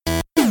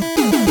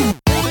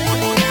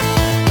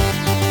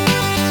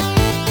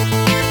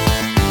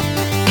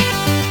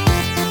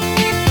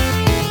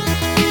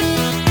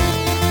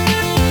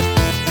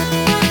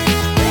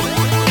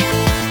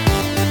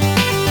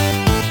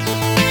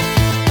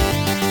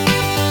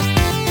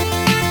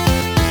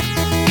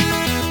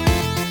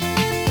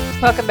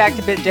Welcome back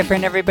to Bit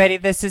Different, everybody.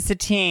 This is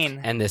Satine.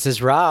 And this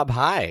is Rob.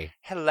 Hi.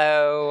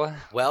 Hello.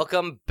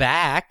 Welcome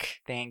back.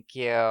 Thank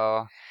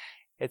you.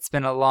 It's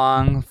been a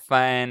long,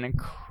 fun,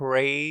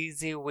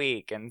 crazy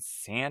week in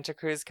Santa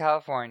Cruz,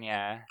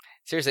 California.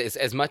 Seriously, it's,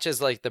 as much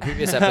as like the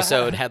previous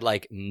episode had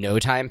like no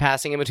time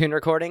passing in between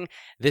recording,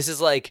 this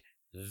is like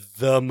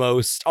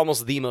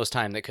almost the most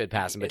time that could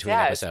pass in between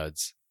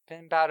episodes. It's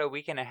been about a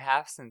week and a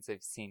half since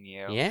I've seen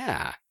you.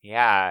 Yeah.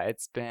 Yeah,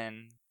 it's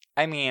been...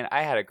 I mean,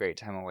 I had a great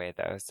time away,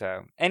 though,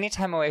 so any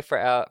time away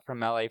from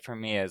LA for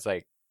me is,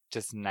 like,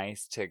 just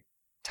nice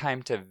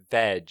time to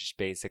veg,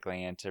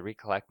 basically, and to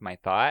recollect my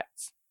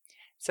thoughts.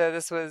 So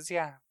this was,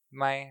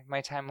 my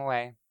time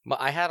away. Well,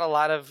 I had a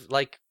lot of,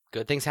 like,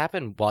 good things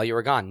happen while you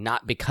were gone.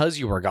 Not because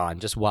you were gone,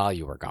 just while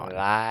you were gone.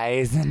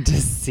 Lies and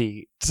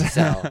deceit.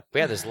 So,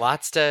 yeah, there's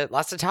lots to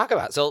talk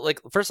about. So, like,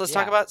 first let's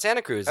talk about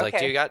Santa Cruz. Okay. Like,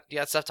 do you got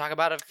stuff to talk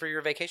about for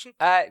your vacation?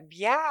 Well,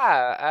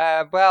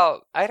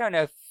 I don't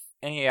know if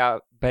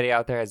anybody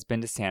out there has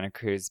been to Santa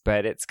Cruz,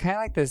 but it's kind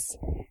of like this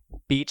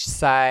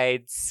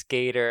beachside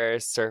skater,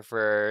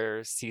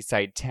 surfer,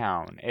 seaside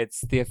town. It's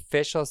the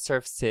official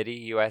Surf City,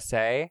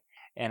 USA,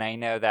 and I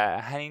know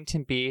that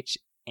Huntington Beach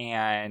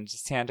and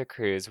Santa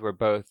Cruz were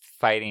both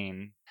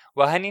fighting.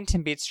 Well,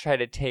 Huntington Beach tried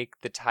to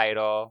take the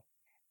title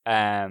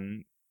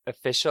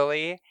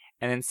officially,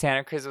 and then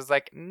Santa Cruz was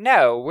like,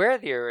 no, we're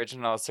the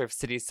original Surf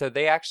City. So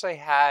they actually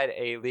had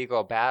a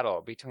legal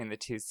battle between the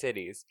two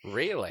cities.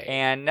 Really?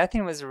 And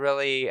nothing was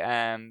really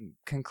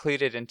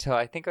concluded until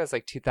I think it was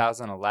like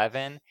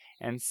 2011.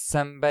 And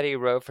somebody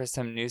wrote for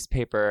some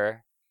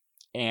newspaper,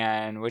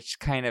 and which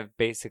kind of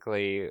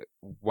basically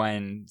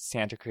won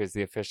Santa Cruz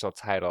the official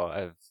title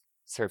of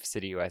Surf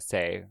City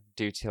USA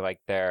due to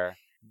like the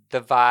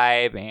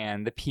vibe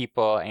and the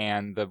people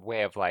and the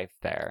way of life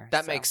there.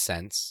 That makes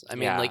sense. I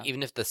mean, like,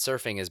 even if the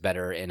surfing is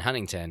better in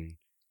Huntington,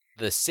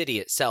 the city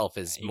itself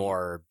is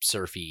more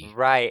surfy.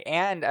 Right.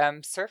 And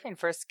surfing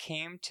first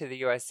came to the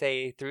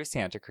USA through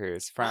Santa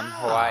Cruz from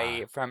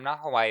Hawaii.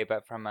 Not Hawaii,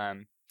 but from,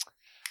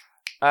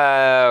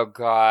 oh,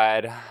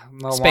 God.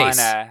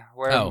 Moana.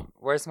 Space.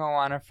 Where's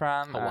Moana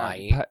from?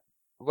 Hawaii.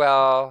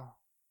 Well...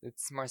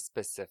 It's more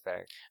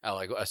specific. Oh,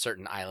 like a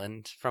certain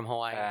island from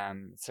Hawaii?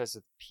 It starts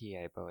with P,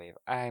 I believe.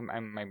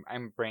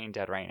 I'm brain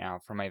dead right now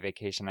from my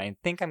vacation. I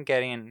think I'm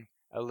getting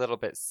a little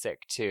bit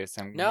sick too,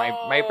 so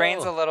my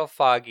brain's a little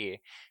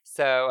foggy.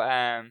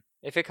 So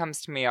if it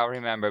comes to me, I'll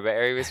remember. But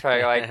everybody's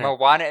probably like,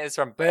 Moana is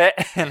from Bit,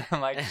 and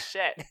I'm like,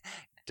 shit,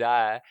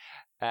 duh.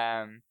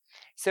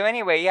 So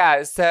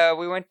anyway, so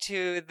we went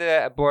to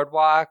the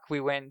boardwalk. We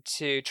went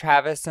to,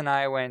 Travis and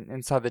I went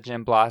and saw the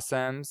Gin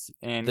Blossoms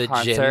in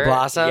concert. The Gin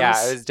Blossoms?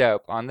 Yeah, it was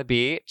dope, on the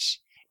beach.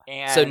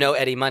 And so no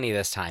Eddie Money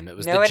this time. It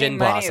was the Gin Blossoms.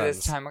 No Eddie Money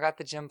this time. I got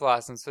the Gin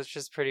Blossoms, which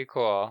is pretty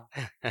cool.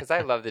 Because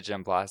I love the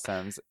Gin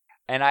Blossoms.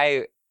 And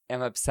I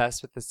am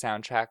obsessed with the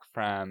soundtrack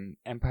from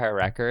Empire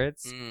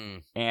Records.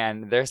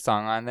 And their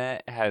song on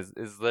it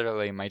is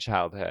literally my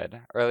childhood.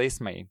 Or at least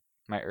my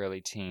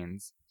early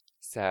teens.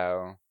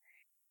 So...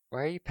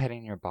 Why are you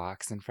petting your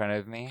box in front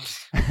of me?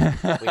 We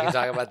can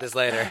talk about this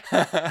later.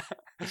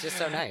 It's just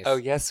so nice. Oh,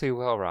 yes, we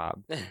will,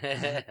 Rob.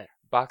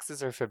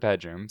 Boxes are for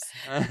bedrooms.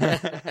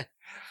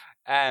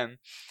 And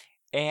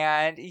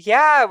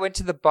I went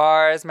to the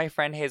bars. My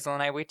friend Hazel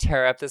and I, we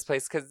tear up this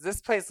place because this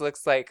place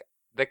looks like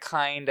the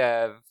kind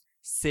of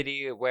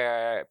city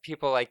where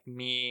people like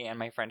me and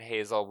my friend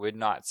Hazel would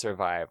not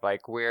survive.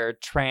 Like, we're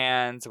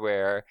trans,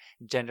 we're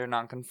gender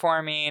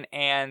nonconforming,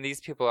 and these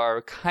people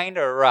are kind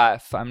of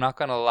rough, I'm not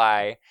gonna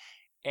lie.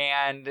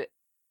 And it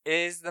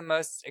is the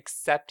most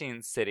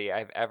accepting city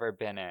I've ever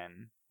been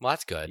in. Well,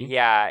 that's good.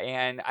 Yeah,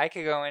 and I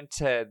could go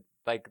into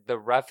like the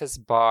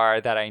roughest bar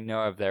that I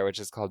know of there, which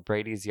is called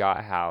Brady's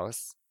Yacht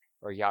House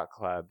or Yacht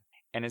Club,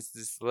 and it's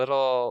this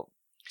little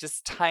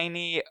just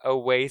tiny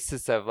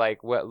oasis of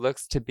like what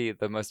looks to be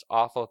the most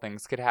awful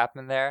things could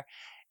happen there,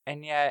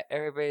 and yet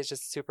everybody's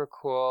just super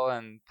cool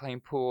and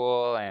playing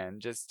pool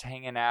and just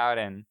hanging out.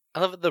 And I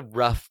love that the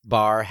rough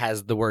bar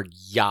has the word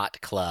Yacht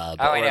Club.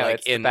 Oh, I know, like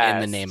it's in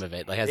the name of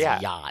it, like has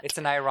yacht. It's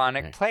an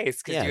ironic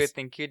place because you would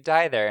think you'd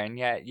die there, and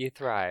yet you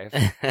thrive.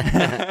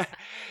 Nice.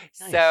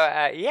 So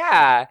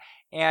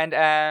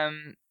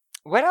and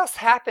what else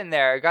happened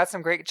there? Got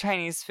some great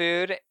Chinese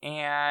food.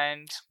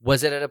 And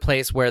was it at a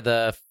place where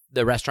the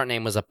restaurant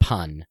name was a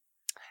pun?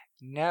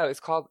 No, it's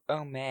called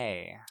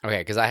Omei. Okay,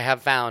 because I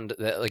have found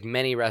that like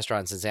many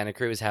restaurants in Santa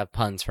Cruz have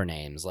puns for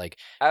names, like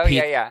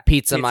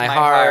Pizza My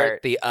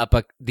Heart, the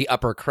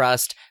upper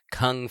crust,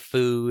 Kung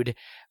Food.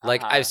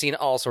 Like I've seen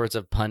all sorts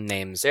of pun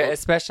names,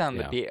 especially on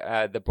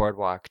the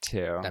boardwalk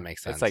too. That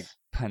makes sense. It's like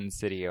Pun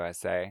City,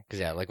 USA.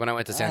 Because like when I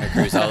went to Santa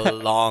Cruz a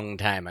long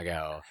time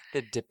ago,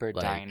 the Dipper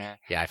Diner.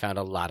 Yeah, I found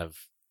a lot of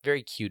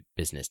very cute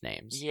business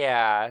names.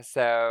 Yeah,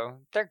 so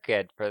they're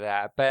good for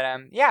that. But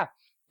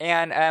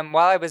And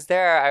while I was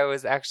there, I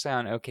was actually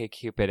on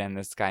OkCupid, and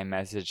this guy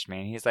messaged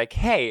me, and he's like,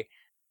 "Hey,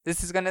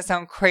 this is going to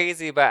sound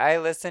crazy, but I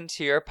listened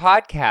to your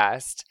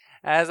podcast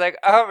And I was like,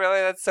 oh, really?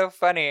 That's so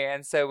funny.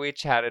 And so we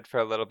chatted for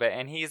a little bit.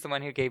 And he's the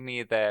one who gave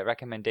me the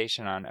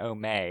recommendation on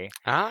Omei,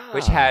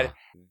 which had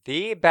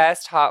the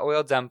best hot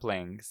oil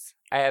dumplings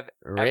I have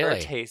ever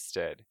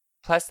tasted.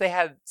 Plus, they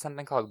had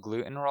something called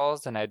gluten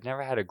rolls, and I'd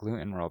never had a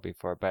gluten roll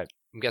before, but...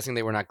 I'm guessing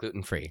they were not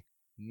gluten-free.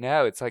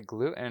 No, it's like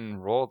gluten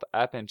rolled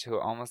up into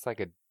almost like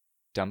a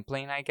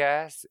dumpling, I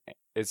guess.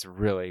 It's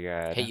really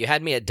good. Hey, you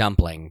had me at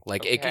dumpling.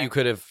 Like, you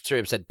could have straight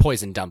up said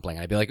poison dumpling.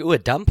 I'd be like, ooh, a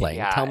dumpling.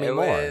 Yeah, tell me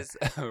more. It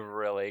was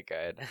really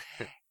good.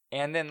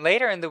 And then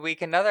later in the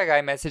week, another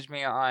guy messaged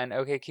me on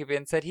OkCupid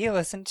and said he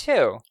listened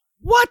too.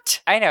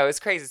 What? I know, it's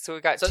crazy. So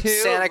we got two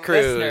Santa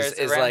Cruz listeners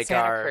is around like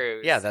Santa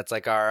Cruz. Yeah, that's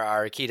like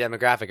our key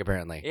demographic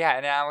apparently. Yeah,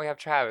 and now we have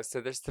Travis,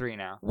 so there's 3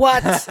 now.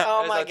 What?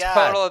 Oh my god.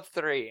 Total of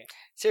 3.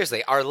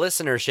 Seriously, our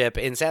listenership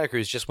in Santa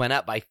Cruz just went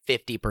up by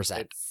 50%.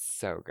 It's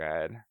so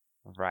good,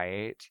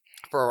 right?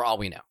 For all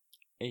we know.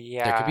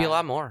 Yeah. There could be a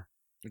lot more.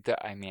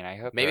 I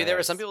hope maybe there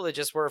were some people that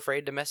just were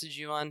afraid to message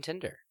you on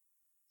Tinder.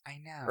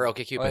 I know. Or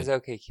OkCupid. Well, it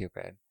was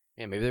OkCupid.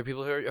 Yeah, maybe there are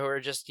people who are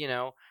just,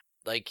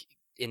 like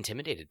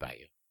intimidated by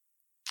you.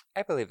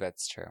 I believe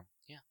that's true.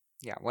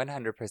 Yeah,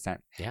 100%.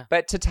 Yeah.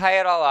 But to tie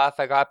it all off,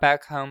 I got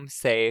back home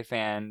safe,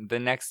 and the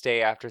next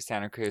day after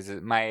Santa Cruz,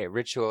 my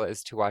ritual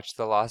is to watch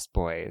The Lost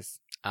Boys.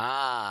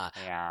 Ah.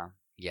 Yeah.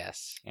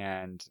 Yes.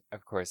 And,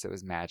 of course, it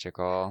was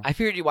magical. I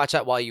figured you watched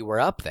that while you were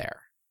up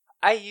there.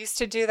 I used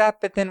to do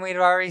that, but then we'd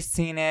already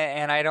seen it,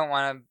 and I don't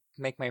want to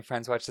make my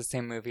friends watch the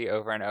same movie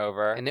over and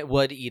over. And it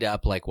would eat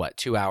up,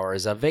 2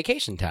 hours of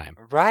vacation time.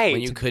 Right.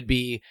 When you could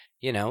be,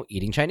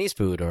 eating Chinese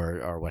food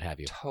or what have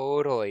you.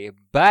 Totally.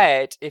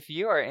 But if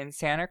you are in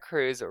Santa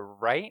Cruz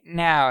right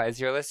now, as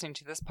you're listening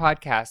to this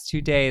podcast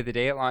today, the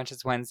day it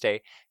launches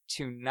Wednesday,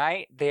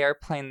 tonight they are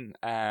playing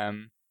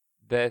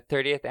the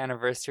 30th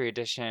anniversary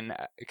edition,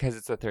 because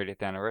it's the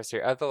 30th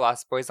anniversary, of The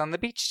Lost Boys on the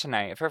Beach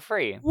tonight for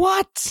free.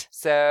 What?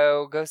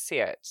 So go see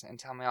it and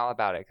tell me all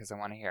about it, because I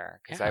want to hear,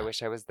 because I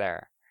wish I was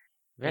there.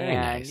 Very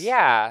nice.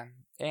 Yeah.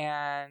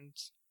 And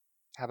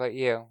how about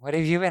you? What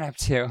have you been up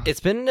to? It's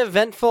been an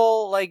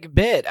eventful,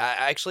 bit.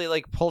 I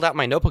actually, pulled out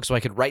my notebook so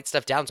I could write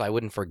stuff down so I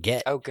wouldn't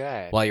forget. Oh,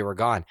 good. While you were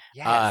gone.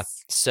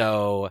 Yes.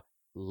 So,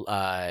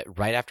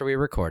 right after we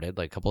recorded,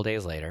 a couple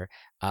days later,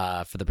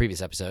 for the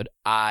previous episode,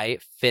 I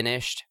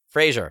finished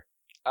Frasier.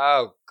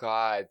 Oh,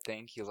 God.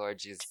 Thank you, Lord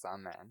Jesus.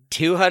 Amen.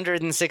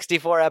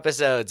 264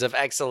 episodes of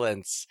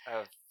excellence.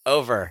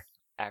 Over.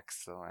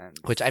 Excellent.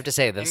 Which I have to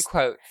say, in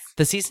quotes,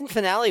 the season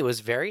finale was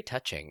very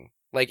touching.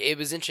 It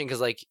was interesting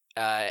because,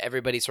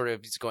 everybody sort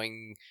of is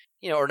going,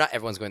 or not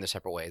everyone's going their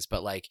separate ways,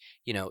 but,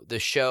 the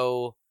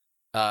show,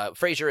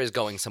 Frasier is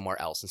going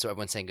somewhere else, and so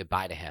everyone's saying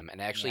goodbye to him.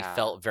 And it actually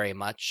felt very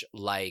much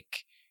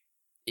like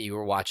you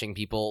were watching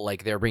people,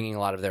 they're bringing a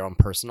lot of their own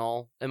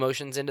personal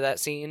emotions into that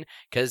scene,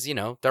 because,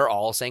 they're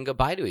all saying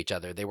goodbye to each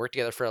other. They worked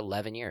together for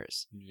 11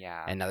 years.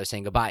 Yeah. And now they're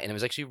saying goodbye. And it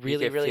was actually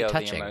really, really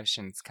touching. The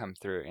emotions come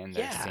through in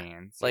their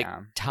scenes.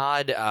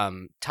 Todd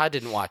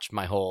didn't watch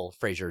my whole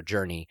Frasier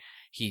journey.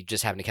 He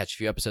just happened to catch a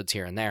few episodes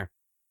here and there.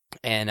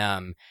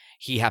 And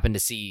he happened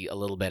to see a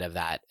little bit of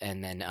that.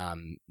 And then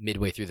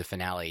midway through the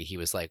finale, he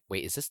was like,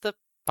 wait, is this the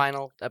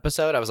final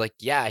episode? I was like,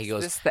 yeah. He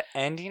goes, is this the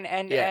ending?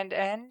 End?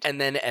 And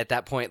then at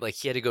that point,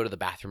 he had to go to the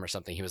bathroom or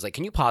something. He was like,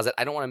 can you pause it?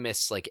 I don't want to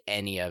miss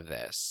any of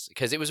this,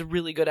 because it was a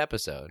really good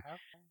episode. Okay.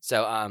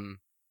 So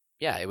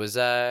it was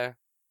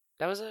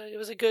it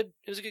was a good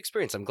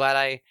experience. I'm glad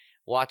I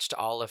watched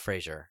all of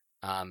Frasier.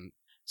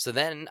 So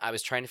then I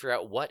was trying to figure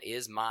out what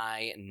is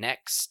my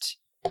next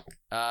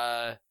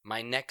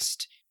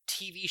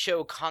TV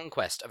show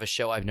conquest of a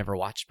show I've never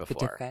watched before.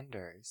 The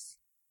Defenders.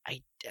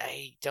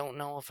 I don't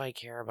know if I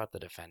care about The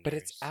Defenders. But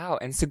it's out,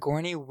 and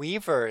Sigourney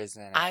Weaver is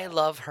in it. I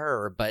love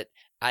her, but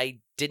I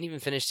didn't even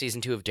finish season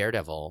 2 of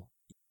Daredevil.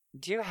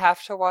 Do you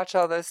have to watch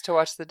all this to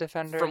watch The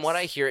Defenders? From what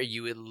I hear,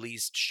 you at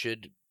least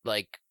should,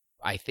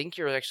 I think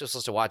you're actually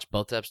supposed to watch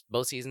both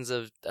seasons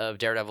of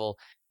Daredevil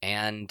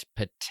and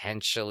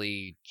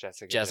potentially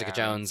Jessica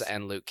Jones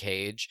and Luke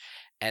Cage.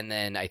 And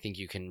then I think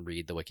you can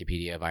read the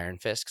Wikipedia of Iron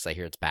Fist, because I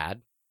hear it's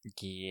bad.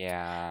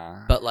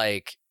 Yeah. But,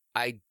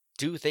 I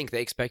do think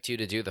they expect you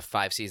to do the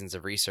 5 seasons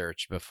of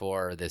research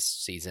before this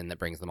season that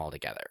brings them all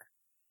together.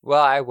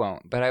 Well, I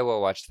won't, but I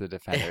will watch The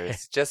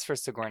Defenders just for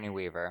Sigourney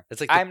Weaver.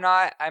 It's I'm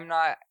not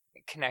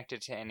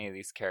connected to any of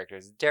these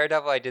characters.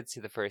 Daredevil, I did see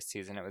the first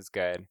season; it was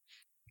good.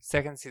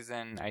 Second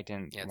season, I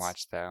didn't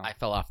watch though. I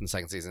fell off in the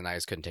second season. I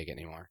just couldn't take it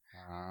anymore.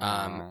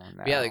 No.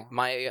 Yeah,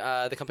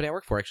 my the company I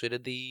work for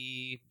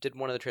actually did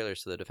one of the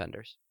trailers to The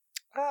Defenders.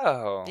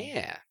 Oh,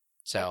 yeah.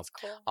 So that's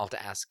cool. I'll have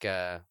to ask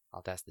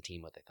the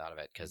team what they thought of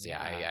it, because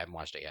I haven't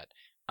watched it yet.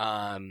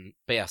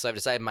 But yeah, so I've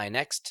decided my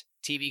next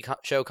TV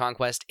show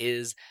conquest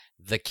is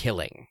The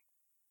Killing.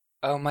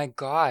 Oh my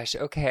gosh!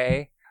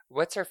 Okay,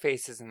 what's her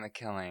face is in The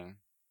Killing?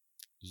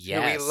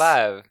 Yes, who we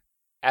love.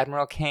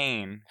 Admiral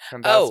Kane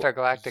from Battlestar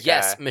Galactica.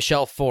 Yes,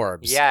 Michelle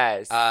Forbes.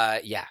 Yes.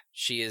 Yeah,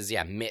 she is.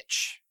 Yeah,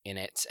 Mitch in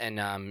it,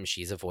 and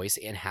she's a voice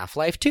in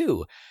Half-Life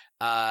 2.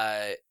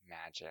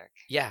 Magic.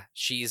 Yeah,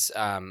 she's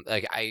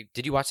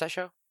did you watch that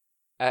show?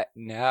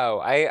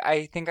 No,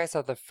 I think I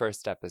saw the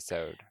first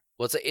episode.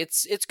 Well,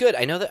 it's good.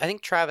 I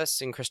think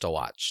Travis and Crystal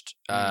watched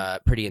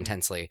pretty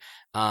intensely.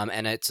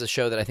 And it's a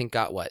show that I think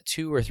got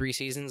 2 or 3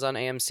 seasons on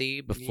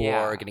AMC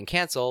before getting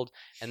canceled,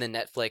 and then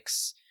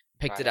Netflix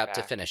picked it up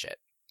to finish it.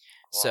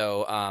 Cool.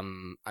 So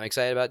I'm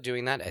excited about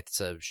doing that. It's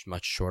a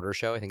much shorter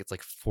show. I think it's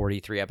like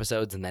 43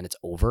 episodes, and then it's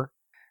over.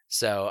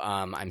 So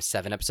I'm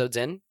 7 episodes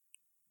in.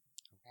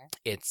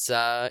 Okay.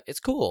 It's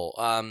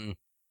cool.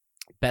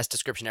 Best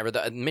description ever.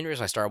 The main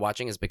reason I started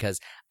watching is because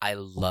I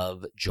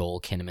love Joel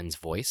Kinnaman's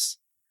voice.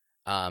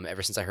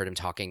 Ever since I heard him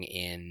talking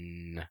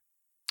in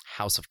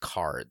House of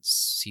Cards,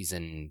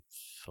 season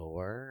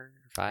 4,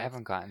 5. I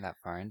haven't gotten that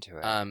far into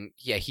it.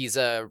 Yeah, he's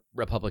a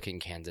Republican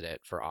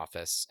candidate for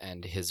office,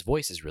 and his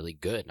voice is really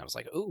good. And I was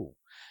like, ooh.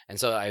 And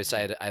so I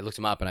decided, I looked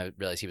him up, and I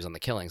realized he was on The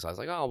Killing. So I was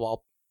like, oh,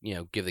 well,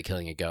 give The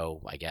Killing a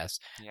go, I guess.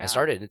 Yeah. I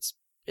started.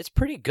 It's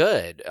pretty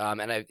good.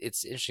 And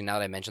it's interesting now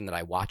that I mentioned that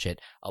I watch it.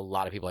 A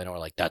lot of people I know are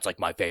like, that's like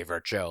my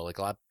favorite show. Like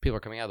a lot of people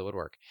are coming out of the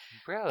woodwork.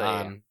 Really?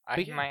 I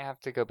might have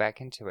to go back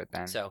into it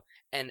then. So,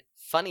 and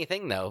funny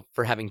thing though,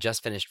 for having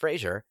just finished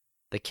Frasier,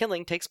 The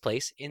Killing takes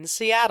place in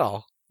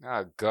Seattle.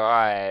 Oh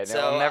God! So,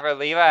 it'll never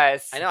leave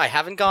us. I know. I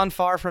haven't gone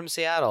far from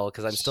Seattle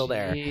because I'm still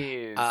there.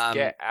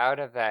 Get out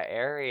of that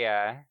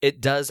area. It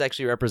does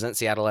actually represent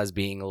Seattle as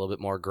being a little bit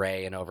more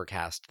gray and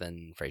overcast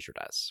than Frasier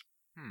does.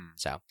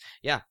 So,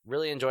 yeah,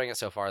 really enjoying it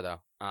so far,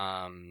 though.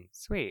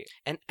 Sweet.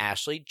 And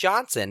Ashley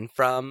Johnson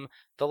from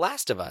The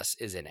Last of Us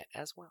is in it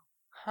as well.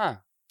 Huh.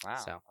 Wow.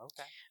 So,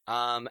 okay.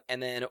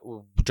 And then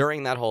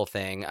during that whole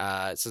thing,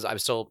 since I'm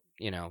still,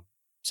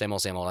 same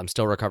old, I'm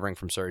still recovering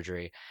from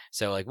surgery.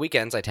 So, like,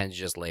 weekends, I tend to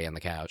just lay on the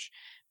couch.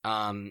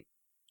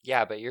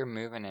 Yeah, but you're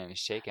moving and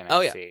shaking,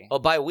 see. Well,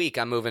 by week,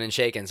 I'm moving and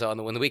shaking. So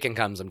when the weekend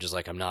comes, I'm just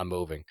like, I'm not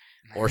moving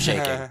or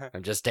shaking.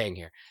 I'm just staying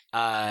here.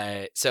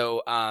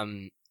 So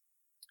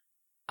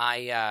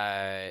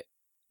I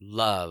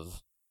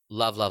love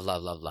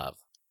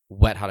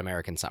Wet Hot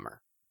American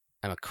Summer.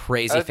 I'm a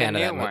crazy fan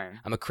of that movie.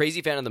 I'm a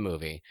crazy fan of the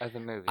movie. Of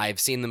the movie. I've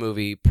seen the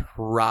movie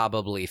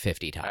probably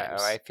 50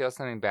 times. I feel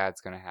something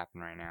bad's going to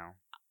happen right now.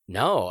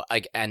 No,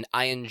 and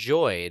I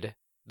enjoyed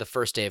the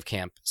first day of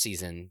camp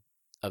season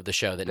of the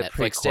show that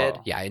Netflix did.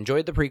 Yeah, I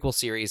enjoyed the prequel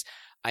series.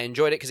 I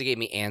enjoyed it because it gave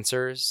me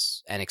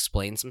answers and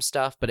explained some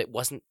stuff, but it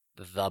wasn't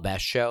the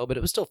best show, but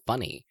it was still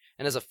funny.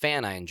 And as a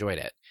fan, I enjoyed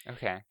it.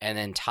 Okay. And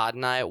then Todd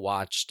and I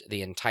watched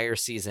the entire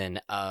season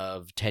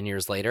of 10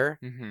 Years Later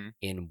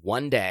in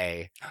one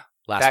day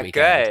last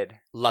weekend. Good.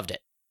 Loved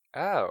it.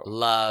 Oh.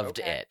 Loved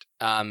it.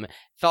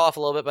 Fell off a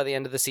little bit by the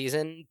end of the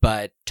season,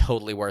 but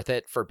totally worth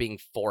it for being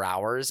 4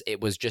 hours. It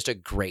was just a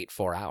great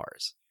 4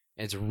 hours.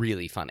 And it's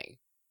really funny.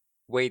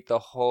 Wait, the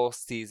whole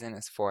season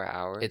is 4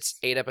 hours? It's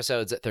 8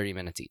 episodes at 30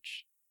 minutes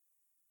each.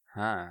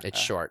 Huh. It's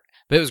short,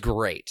 but it was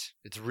great.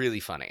 It's really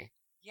funny.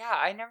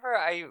 Yeah,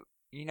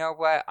 you know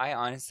what? I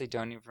honestly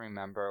don't even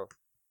remember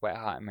Wet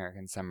Hot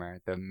American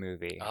Summer, the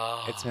movie.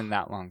 Oh. It's been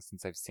that long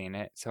since I've seen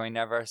it. So I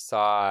never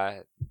saw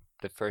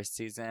the first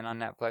season on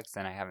Netflix,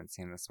 and I haven't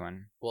seen this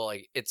one. Well,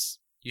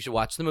 you should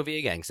watch the movie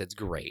again because it's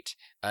great.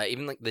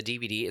 Even like the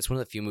DVD, it's one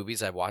of the few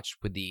movies I've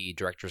watched with the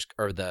director's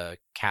or the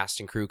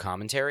cast and crew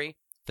commentary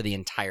for the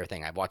entire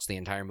thing. I've watched the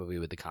entire movie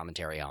with the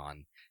commentary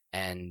on.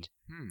 And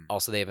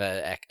also they have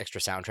a extra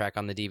soundtrack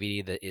on the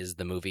DVD that is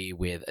the movie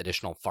with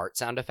additional fart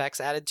sound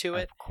effects added to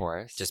it. Of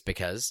course. Just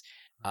because.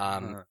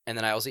 And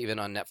then I also even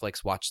on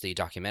Netflix watched the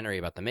documentary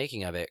about the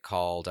making of it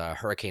called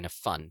Hurricane of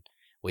Fun,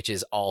 which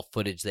is all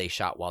footage they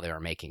shot while they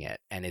were making it.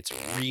 And it's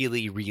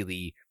really,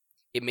 really,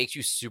 it makes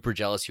you super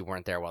jealous you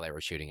weren't there while they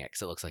were shooting it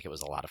because it looks like it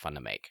was a lot of fun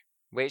to make.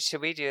 Wait, should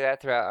we do that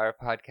throughout our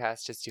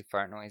podcast? Just do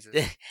fart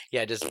noises?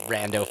 Yeah, just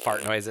rando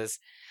fart noises.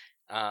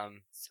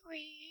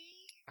 Sweet.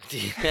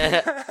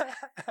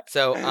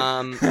 So,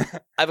 I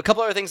have a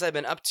couple other things I've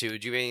been up to.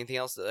 Do you have anything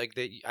else that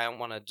I don't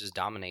want to just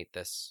dominate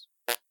this?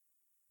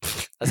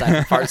 Aside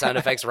from fart sound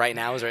effects right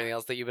now, is there anything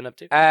else that you've been up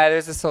to?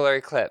 There's a solar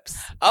eclipse.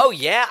 Oh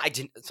yeah, I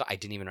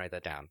didn't even write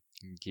that down.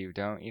 You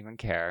don't even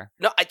care.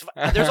 No,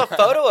 there's a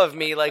photo of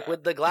me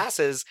with the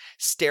glasses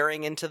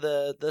staring into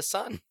the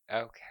sun.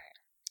 Okay.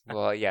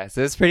 Well, yes,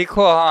 it was pretty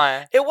cool,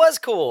 huh? It was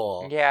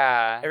cool.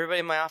 Yeah. Everybody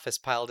in my office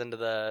piled into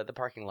the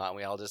parking lot, and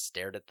we all just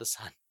stared at the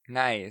sun.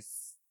 Nice.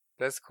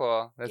 That's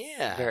cool. That's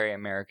very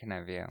American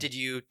of you. Did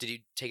you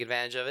take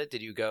advantage of it?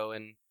 Did you go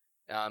and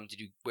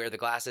did you wear the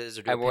glasses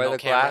or do I wore the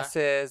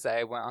glasses.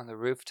 I went on the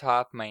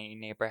rooftop. My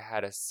neighbor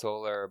had a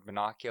solar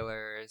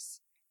binoculars.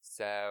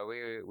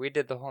 So we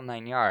did the whole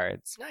 9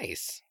 yards.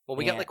 Nice. Well,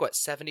 we got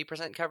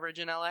 70% coverage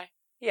in LA?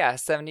 Yeah,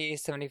 70,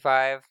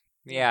 75.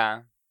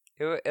 Yeah.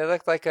 It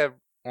looked like a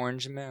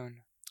orange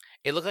moon.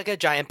 It looked like a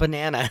giant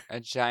banana. A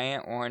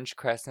giant orange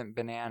crescent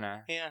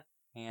banana. Yeah.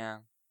 Yeah.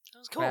 That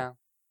was cool. Well,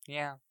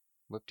 yeah.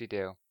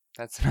 Whoop-de-doo.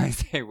 That's what I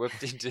say,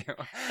 whoop-de-doo.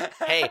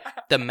 Hey,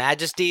 the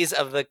majesties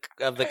of the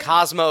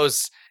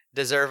cosmos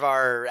deserve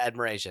our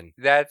admiration.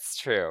 That's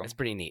true. That's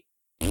pretty neat.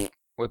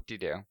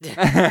 Whoop-de-doo.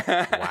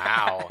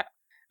 Wow.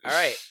 All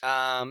right.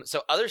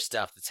 So other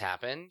stuff that's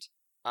happened.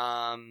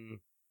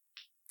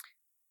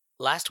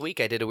 Last week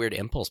I did a weird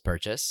impulse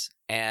purchase,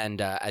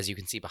 and as you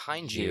can see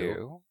behind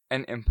you,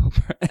 an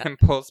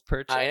impulse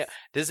purchase.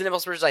 This is an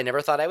impulse purchase I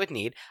never thought I would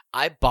need.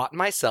 I bought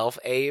myself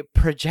a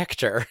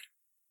projector.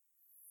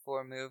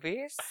 For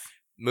movies?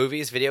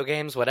 Movies, video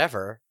games,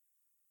 whatever.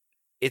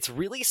 It's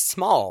really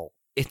small.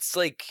 It's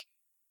like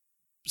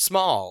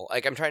small.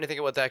 Like, I'm trying to think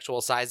of what the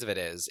actual size of it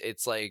is.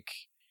 It's like...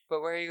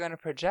 But where are you going to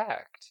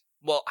project?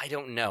 Well, I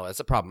don't know. That's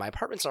the problem. My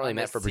apartment's not really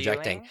meant for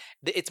projecting.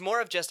 It's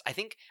more of just, I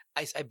think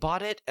I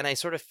bought it and I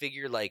sort of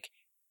figured like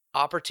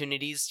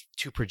opportunities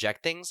to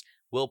project things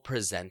will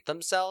present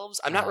themselves.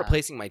 I'm not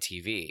replacing my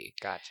TV.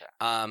 Gotcha.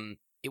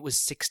 It was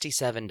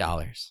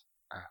 $67.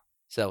 Oh.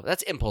 So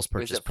that's impulse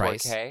purchase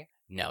price. 4K?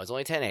 No, it's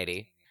only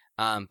 1080.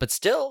 But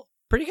still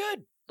pretty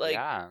good. Like,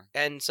 yeah.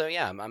 And so,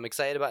 yeah, I'm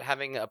excited about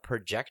having a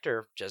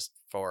projector just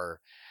for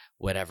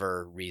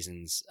whatever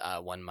reasons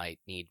one might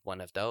need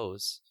one of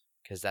those,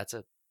 because that's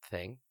a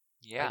thing.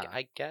 Yeah.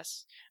 I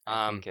guess.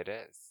 I think it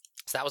is.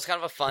 So that was kind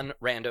of a fun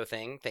rando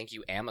thing. Thank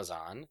you,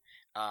 Amazon.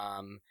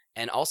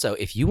 And also,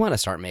 if you want to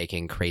start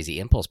making crazy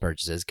impulse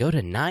purchases, go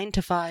to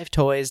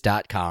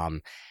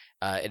 9to5toys.com.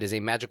 It is a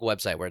magical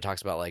website where it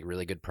talks about like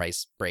really good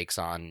price breaks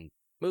on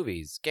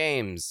movies,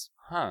 games,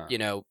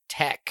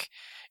 tech.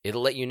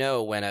 It'll let you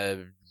know when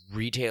a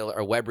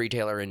web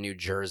retailer in New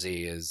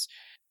Jersey is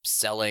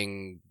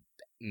selling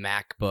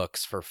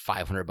MacBooks for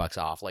 $500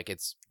 off. Like,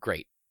 it's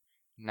great.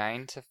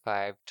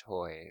 9to5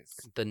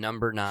 Toys. The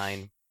number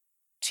 9,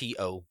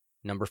 TO,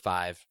 number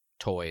 5,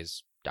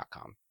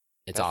 toys.com.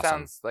 It's awesome. That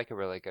sounds like a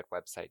really good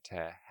website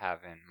to have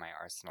in my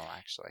arsenal,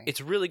 actually.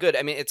 It's really good.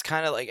 I mean, it's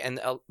kind of like, and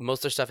most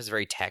of their stuff is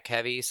very tech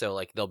heavy. So,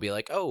 like, they'll be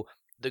like, oh,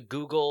 the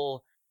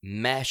Google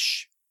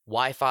Mesh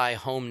Wi-Fi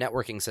home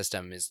networking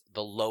system is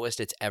the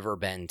lowest it's ever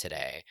been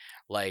today.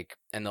 Like,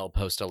 and they'll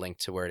post a link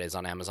to where it is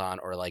on Amazon.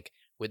 Or like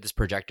with this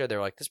projector, they're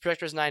like, this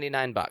projector is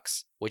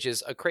 $99, which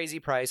is a crazy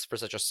price for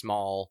such a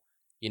small,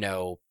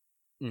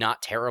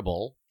 not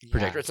terrible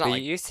projector. It's not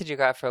like you said you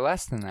got for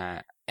less than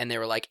that. And they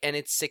were like, and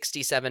it's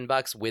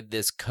 $67 with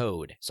this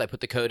code. So I put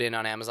the code in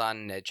on Amazon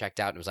and it checked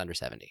out and it was under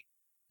 $70.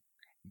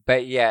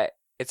 But yet,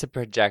 it's a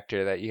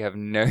projector that you have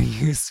no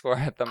use for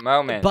at the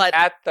moment. But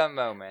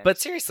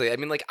seriously, I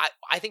mean, like,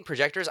 I think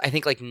projectors, I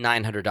think like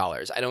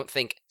 $900. I don't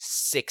think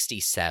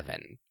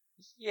 $67.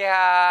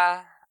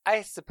 Yeah,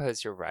 I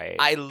suppose you're right.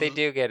 They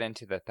do get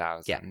into the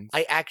thousands. Yeah,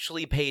 I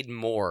actually paid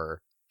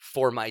more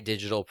for my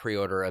digital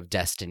pre-order of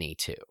Destiny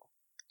 2.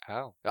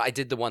 Oh. I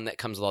did the one that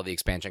comes with all the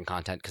expansion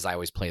content because I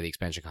always play the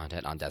expansion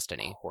content on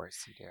Destiny. Of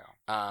course you do.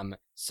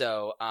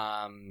 So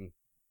that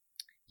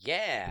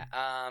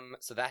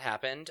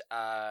happened.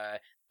 I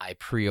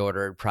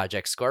pre-ordered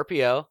Project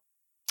Scorpio.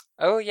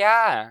 Oh,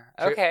 yeah.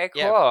 Okay,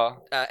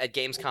 cool. Yeah. At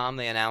Gamescom,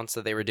 they announced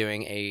that they were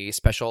doing a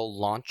special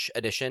launch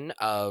edition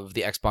of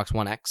the Xbox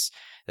One X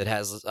that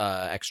has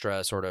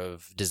extra sort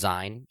of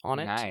design on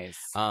it. Nice.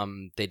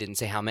 They didn't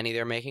say how many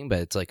they're making, but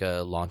it's like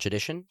a launch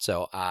edition.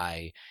 So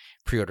I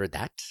pre-ordered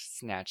that.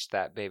 Snatched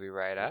that baby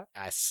right up.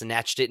 I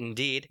snatched it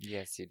indeed.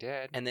 Yes, you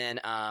did. And then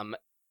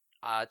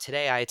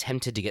today I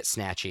attempted to get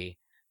Snatchy,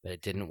 but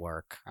it didn't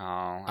work. Oh,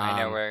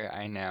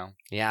 I know.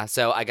 Yeah,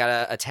 so I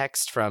got a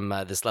text from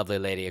this lovely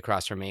lady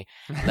across from me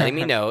letting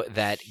me know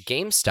that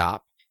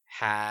GameStop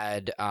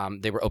had,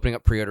 they were opening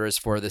up pre-orders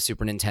for the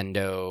Super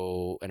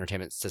Nintendo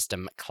Entertainment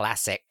System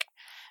Classic,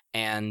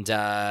 and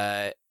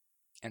they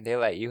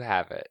let you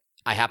have it.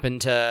 I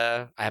happened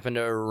to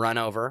run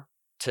over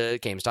to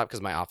GameStop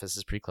because my office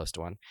is pretty close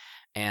to one,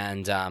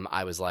 and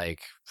I was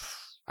like,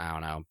 I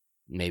don't know,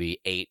 maybe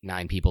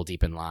 8-9 people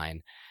deep in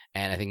line.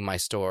 And I think my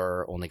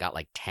store only got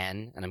like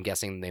 10, and I'm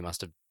guessing they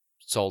must have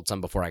sold some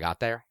before I got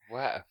there.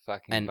 What a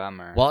fucking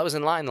bummer. While I was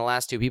in line, the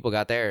last 2 people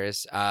got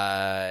theirs.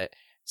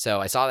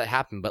 So I saw that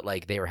happen, but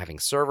like they were having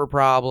server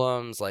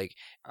problems. Like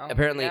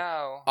apparently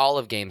all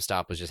of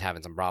GameStop was just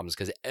having some problems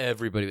because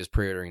everybody was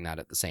pre-ordering that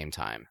at the same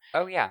time.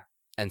 Oh, yeah.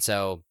 And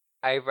so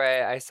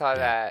I saw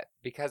that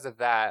because of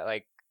that,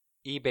 like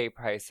eBay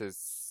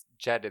prices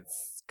jetted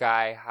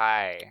sky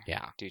high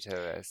due to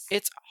this.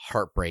 It's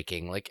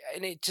heartbreaking. Like,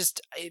 and it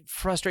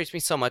frustrates me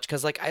so much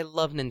because like I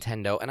love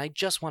Nintendo and I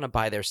just want to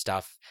buy their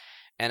stuff,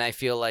 and I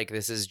feel like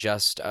this is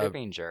just they're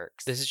being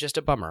jerks. This is just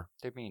a bummer.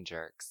 They're being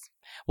jerks.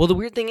 Well, the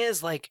weird thing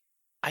is, like,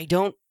 I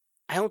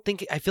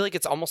feel like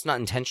it's almost not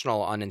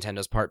intentional on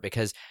Nintendo's part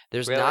because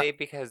there's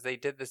because they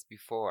did this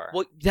before.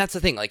 Well, that's the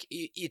thing. Like,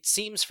 it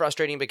seems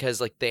frustrating because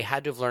like they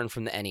had to have learned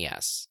from the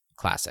NES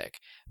Classic,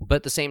 but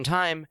at the same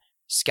time,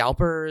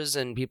 scalpers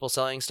and people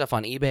selling stuff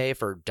on eBay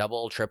for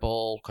double,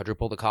 triple,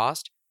 quadruple the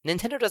cost,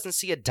 Nintendo doesn't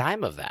see a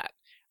dime of that.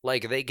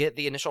 Like, they get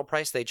the initial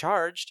price they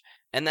charged,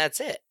 and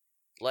that's it.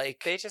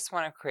 Like, they just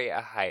want to create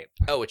a hype.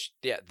 Oh,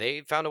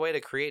 they found a way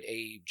to create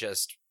a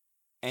just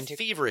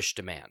feverish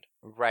demand.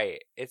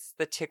 Right. It's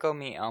the tickle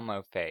me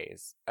Elmo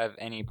phase of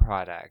any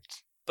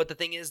product. But the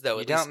thing is, though,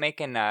 you don't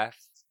make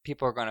enough,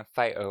 people are going to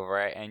fight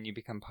over it, and you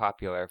become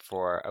popular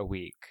for a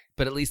week.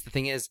 But at least the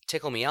thing is,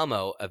 Tickle Me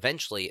Elmo,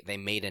 eventually they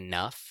made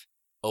enough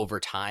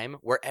over time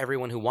where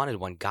everyone who wanted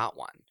one got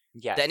one.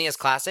 Yes. The NES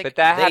Classic, but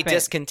they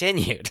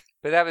discontinued.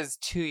 But that was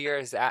 2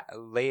 years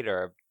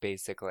later,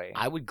 basically.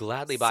 I would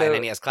gladly buy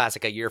an NES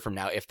Classic a year from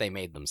now if they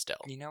made them still.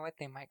 You know what?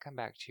 They might come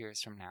back 2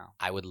 years from now.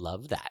 I would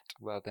love that.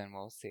 Well, then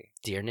we'll see.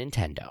 Dear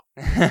Nintendo,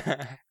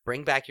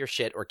 bring back your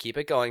shit or keep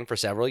it going for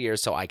several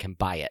years so I can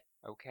buy it.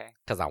 Okay.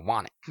 Because I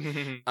want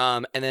it.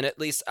 And then at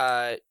least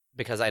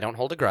because I don't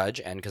hold a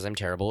grudge and because I'm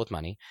terrible with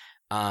money,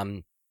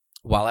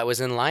 while I was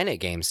in line at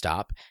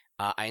GameStop,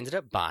 I ended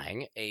up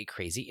buying a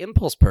crazy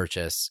impulse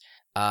purchase.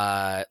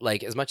 As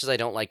much as I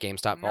don't like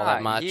GameStop all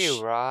that much.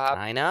 You, Rob.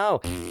 I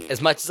know.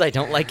 As much as I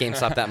don't like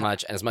GameStop that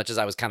much, and as much as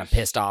I was kind of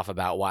pissed off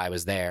about why I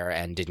was there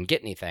and didn't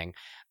get anything,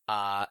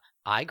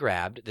 I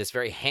grabbed this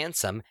very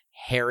handsome,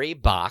 hairy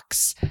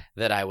box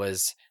that I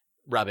was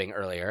rubbing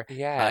earlier.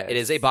 Yeah. It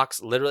is a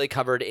box literally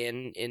covered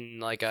in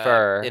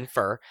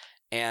fur,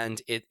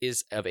 and it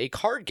is of a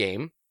card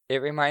game.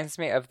 It reminds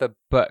me of the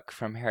book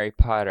from Harry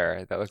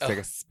Potter that looks like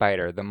a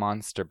spider, the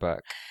monster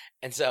book.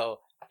 And so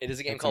it is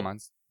a game called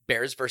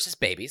Bears vs.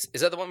 Babies.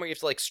 Is that the one where you have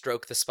to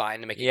stroke the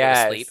spine to make it go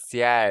to sleep?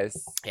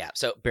 Yes. Yeah.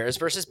 So Bears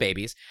vs.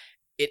 Babies.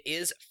 It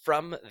is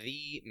from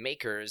the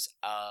makers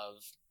of.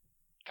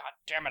 God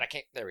damn it! I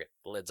can't. There we go.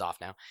 The lid's off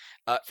now.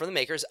 From the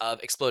makers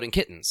of Exploding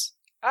Kittens.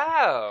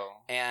 Oh.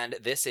 And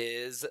this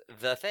is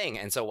the thing.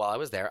 And so while I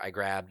was there, I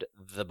grabbed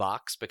the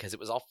box because it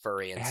was all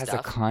furry and stuff. It has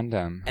a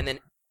condom. And then,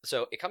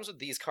 so it comes with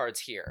these cards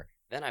here.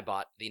 Then I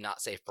bought the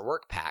Not Safe for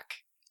Work pack,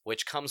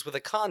 which comes with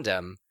a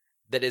condom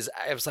that is,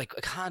 I was like,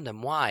 a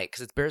condom? Why?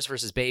 Because it's Bears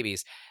versus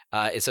Babies.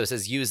 So it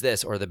says, use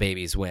this or the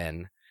babies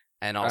win.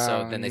 And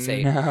also, then they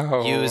say,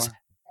 use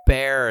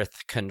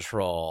birth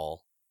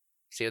control.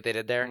 See what they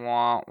did there?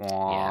 Wah,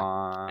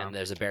 wah. Yeah. And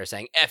there's a bear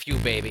saying, F you,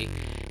 baby.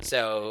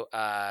 So,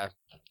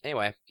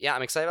 anyway, yeah,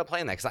 I'm excited about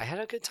playing that because I had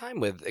a good time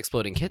with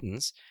Exploding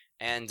Kittens.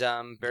 And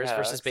Bears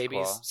vs.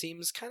 Babies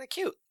seems kind of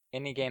cute.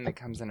 Any game that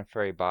comes in a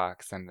furry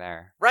box, I'm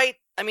there. Right?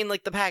 I mean,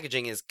 the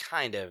packaging is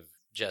kind of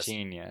just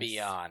genius.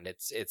 Beyond.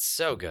 It's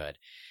so good.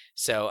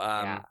 So,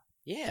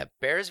 yeah,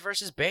 Bears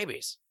vs.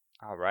 Babies.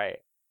 All right.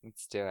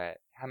 Let's do it.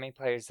 How many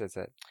players is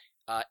it?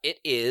 It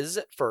is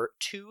for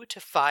 2 to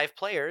 5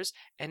 players,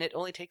 and it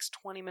only takes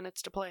 20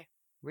 minutes to play.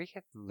 We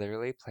could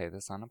literally play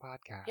this on a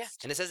podcast. Yeah,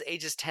 and it says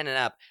ages 10 and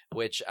up,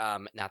 which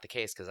not the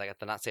case because I got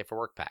the Not Safe for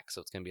Work pack,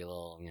 so it's going to be a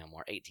little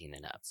more 18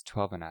 and up. It's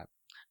 12 and up.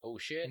 Oh,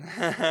 shit.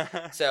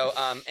 So,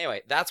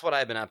 anyway, that's what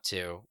I've been up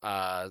to.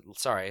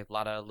 Sorry, a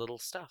lot of little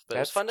stuff, but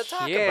it was fun to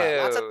talk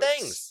about. Lots of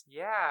things.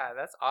 Yeah,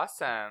 that's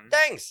awesome.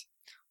 Thanks.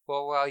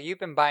 Well, while you've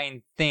been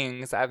buying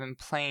things, I've been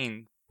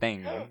playing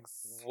things.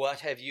 What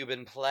have you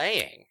been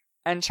playing?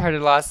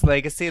 Uncharted Lost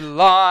Legacy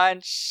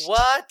launched.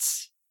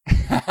 What?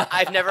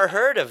 I've never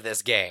heard of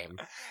this game.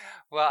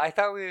 Well, I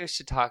thought we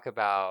should talk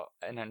about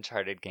an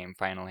Uncharted game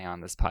finally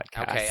on this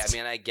podcast. Okay, I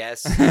mean, I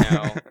guess,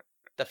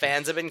 the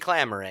fans have been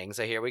clamoring,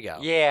 so here we go.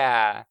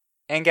 Yeah.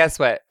 And guess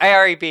what? I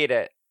already beat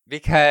it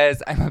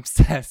because I'm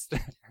obsessed.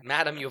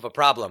 Madam, you have a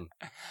problem.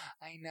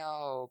 I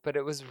know, but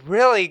it was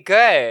really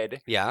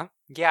good. Yeah?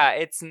 Yeah,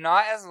 it's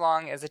not as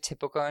long as a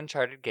typical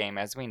Uncharted game,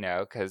 as we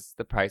know, because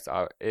the price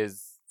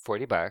is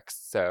 $40,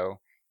 so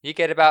you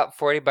get about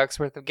 $40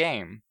 worth of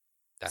game.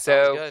 That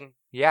sounds good.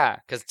 Yeah.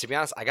 Because to be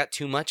honest, I got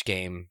too much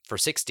game for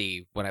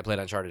 $60 when I played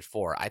Uncharted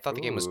 4. I thought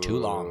the game was too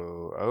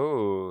long.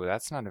 Oh,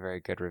 that's not a very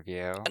good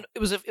review. And it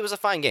was a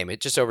fine game. It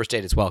just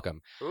overstayed its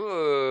welcome.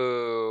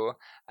 Ooh.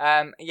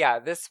 Yeah,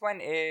 this one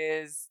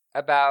is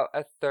about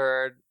a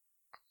third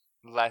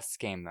less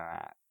game than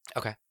that.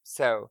 Okay.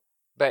 So,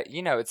 but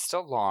it's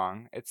still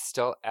long. It's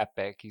still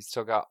epic. You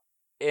still got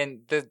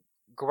in the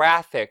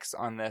graphics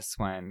on this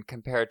one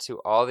compared to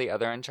all the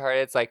other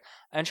Uncharted. It's like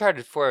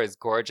Uncharted 4 is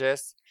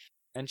gorgeous.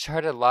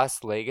 Uncharted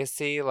Lost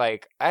Legacy,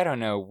 I don't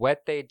know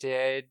what they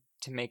did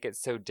to make it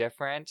so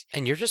different.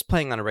 And you're just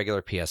playing on a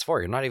regular PS4.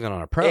 You're not even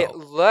on a Pro. It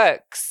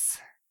looks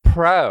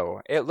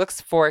Pro. It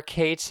looks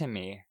 4K to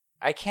me.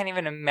 I can't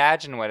even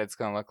imagine what it's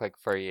going to look like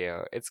for you.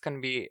 It's going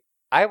to be...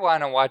 I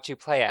want to watch you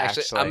play it,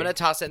 actually. I'm going to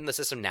toss it in the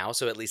system now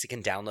so at least it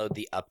can download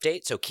the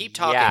update. So keep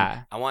talking.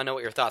 Yeah. I want to know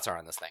what your thoughts are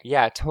on this thing.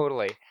 Yeah,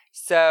 totally.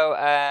 So,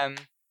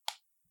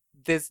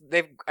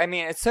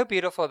 it's so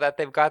beautiful that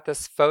they've got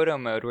this photo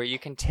mode where you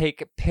can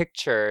take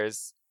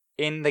pictures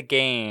in the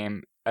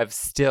game of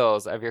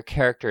stills of your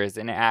characters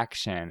in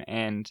action.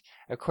 And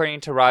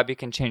according to Rob, you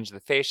can change the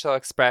facial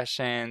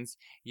expressions,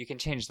 you can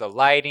change the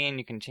lighting,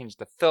 you can change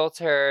the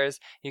filters,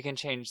 you can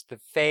change the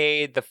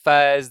fade, the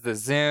fuzz, the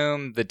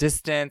zoom, the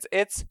distance.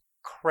 It's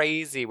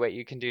crazy what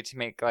you can do to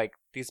make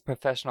these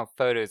professional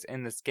photos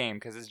in this game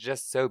because it's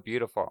just so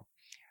beautiful.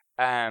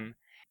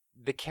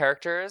 The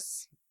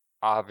characters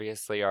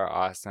obviously are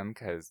awesome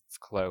because it's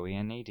Chloe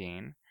and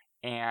Nadine.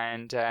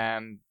 And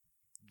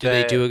do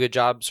they do a good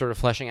job sort of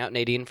fleshing out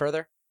Nadine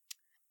further?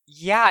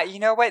 Yeah, you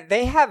know what?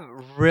 They have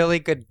really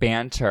good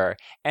banter,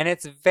 and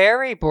it's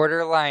very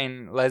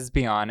borderline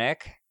lesbianic,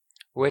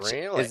 which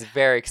is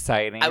very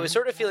exciting. I was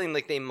sort of feeling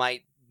like they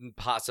might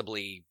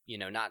possibly,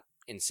 not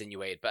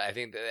insinuate, but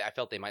I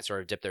felt they might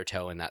sort of dip their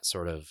toe in that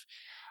sort of.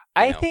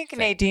 I think thing.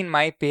 Nadine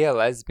might be a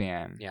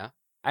lesbian. Yeah.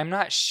 I'm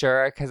not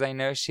sure because I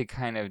know she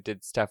kind of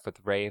did stuff with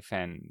Rafe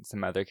and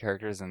some other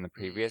characters in the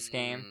previous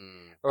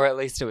game, or at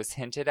least it was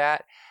hinted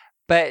at.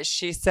 But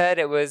she said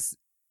it was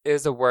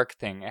a work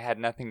thing. It had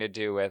nothing to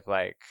do with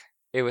like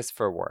it was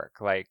for work.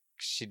 Like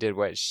she did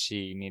what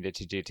she needed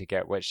to do to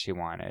get what she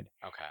wanted.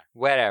 Okay.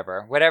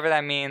 Whatever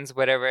that means,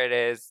 whatever it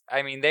is.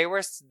 I mean,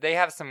 they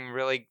have some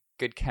really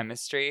good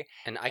chemistry,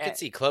 and I could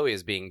see Chloe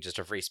as being just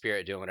a free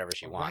spirit doing whatever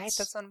she wants. Right,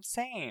 that's what I'm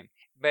saying.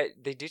 But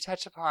they do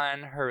touch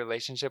upon her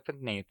relationship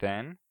with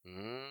Nathan,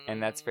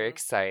 and that's very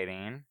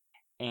exciting.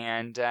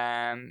 And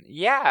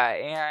yeah,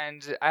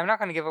 and I'm not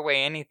going to give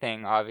away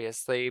anything,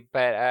 obviously,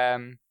 but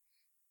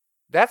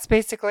that's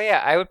basically it.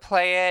 I would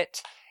play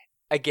it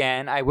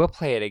again. I will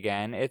play it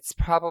again. It's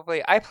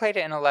probably I played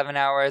it in 11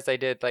 hours. I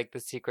did like the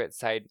secret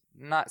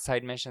not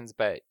side missions,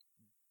 but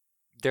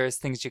there's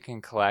things you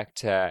can collect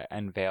to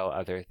unveil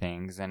other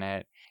things in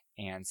it.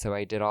 And so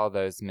I did all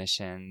those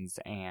missions,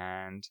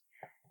 and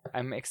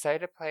I'm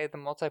excited to play the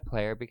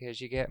multiplayer because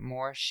you get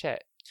more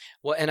shit.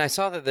 Well, and I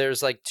saw that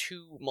there's like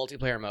 2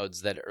 multiplayer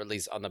modes that are at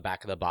least on the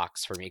back of the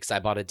box for me because I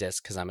bought a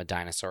disc because I'm a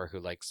dinosaur who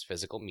likes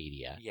physical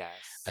media. Yes.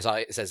 I saw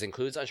it says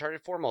includes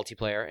Uncharted 4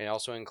 multiplayer and it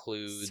also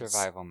includes...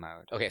 survival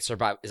mode. Okay, is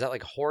that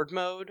like horde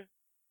mode?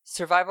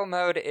 Survival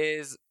mode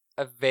is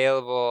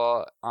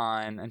available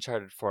on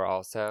Uncharted 4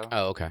 also.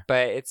 Oh, okay.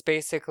 But it's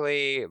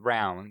basically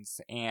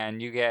rounds,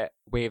 and you get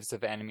waves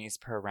of enemies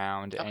per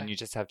round, and you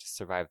just have to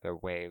survive the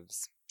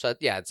waves. So,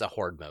 yeah, it's a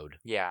horde mode.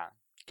 Yeah.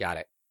 Got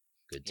it.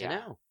 Good to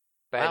know.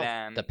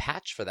 But the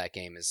patch for that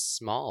game is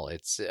small.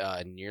 It's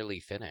nearly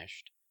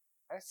finished.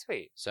 Oh,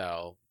 sweet.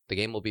 So the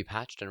game will be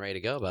patched and ready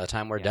to go by the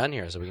time we're done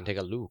here, so we can take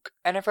a look.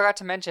 And I forgot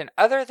to mention,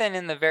 other than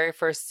in the very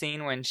first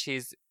scene when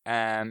she's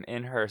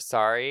in her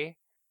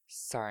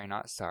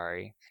not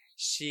sorry.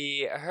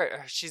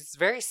 She's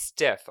very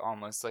stiff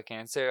almost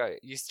looking. So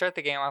you start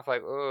the game off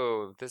like,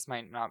 oh, this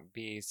might not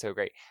be so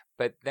great.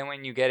 But then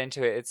when you get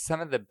into it, it's some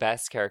of the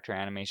best character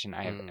animation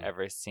I have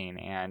ever seen.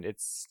 And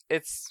it's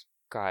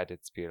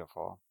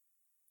beautiful.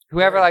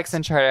 Whoever likes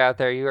Uncharted out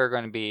there, you are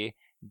going to be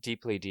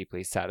deeply,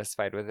 deeply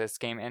satisfied with this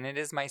game. And it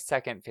is my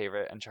second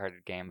favorite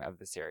Uncharted game of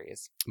the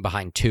series.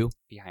 Behind 2?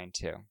 Behind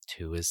 2.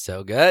 2 is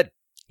so good.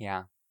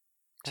 Yeah.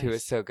 Nice. 2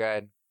 is so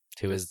good.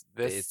 2 is,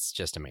 it's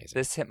just amazing.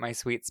 This hit my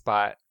sweet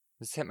spot.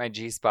 This hit my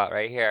G spot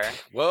right here.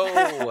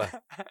 Whoa.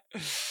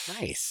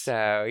 Nice.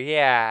 So,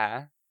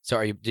 yeah. So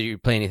did you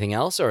play anything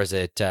else, or is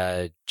it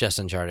just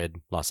Uncharted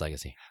Lost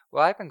Legacy?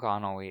 Well, I've been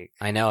gone all week.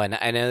 I know, and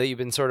I know that you've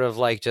been sort of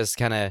like just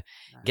kind of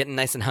getting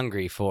nice and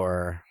hungry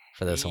for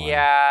this one.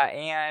 Yeah,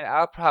 and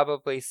I'll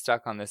probably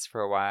stuck on this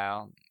for a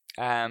while.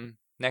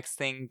 Next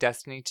thing,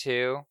 Destiny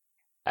 2.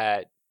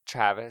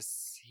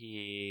 Travis,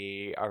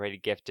 he already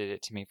gifted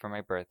it to me for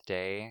my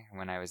birthday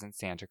when I was in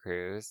Santa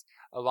Cruz,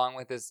 along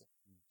with this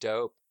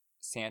dope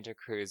Santa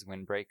Cruz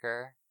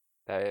windbreaker.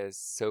 That is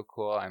so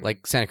cool.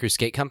 Like Santa Cruz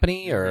Skate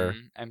Company, or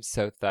I'm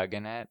so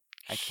thugging it.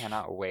 I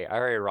cannot wait. I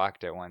already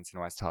rocked it once in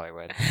West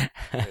Hollywood.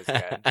 It was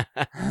good.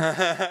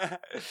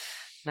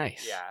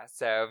 Nice. Yeah.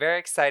 So very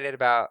excited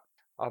about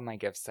all my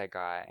gifts I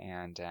got,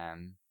 and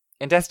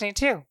Destiny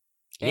 2.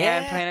 Yeah.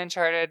 And playing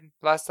Uncharted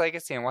Lost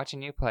Legacy and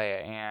watching you play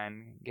it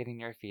and getting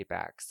your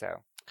feedback.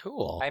 So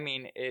cool. I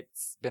mean,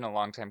 it's been a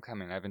long time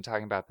coming. I've been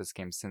talking about this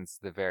game since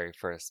the very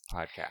first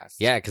podcast.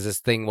 Yeah, because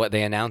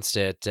they announced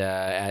it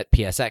at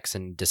PSX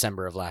in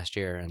December of last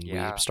year, and we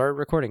started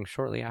recording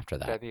shortly after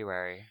that.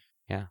 February.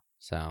 Yeah,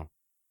 so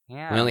we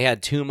only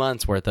had 2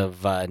 months worth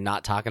of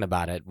not talking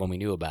about it when we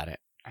knew about it.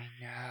 I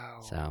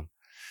know. So,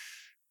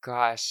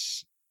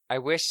 gosh, I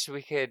wish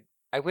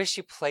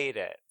you played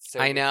it. So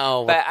I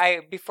know.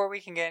 But before we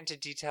can get into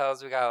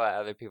details, we gotta let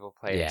other people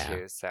play it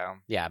too. So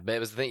yeah, but it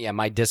was the thing. Yeah,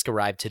 my disc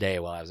arrived today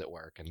while I was at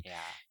work, and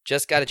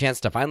just got a chance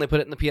to finally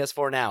put it in the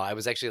PS4 now. I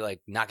was actually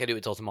like not gonna do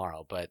it till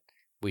tomorrow, but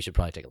we should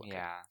probably take a look.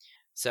 Yeah.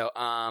 So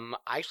I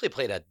actually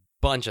played a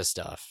bunch of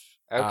stuff.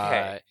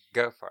 Okay,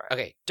 go for it.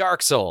 Okay,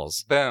 Dark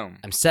Souls. Boom.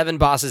 I'm 7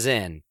 bosses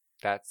in.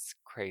 That's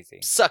crazy.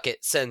 Suck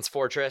it, Sen's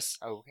Fortress.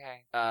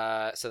 Okay.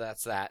 So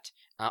that's that.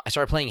 I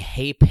started playing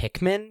Hey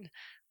Pikmin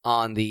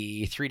on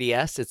the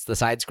 3DS. It's the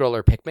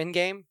side-scroller Pikmin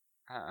game.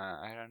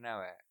 I don't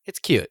know it. It's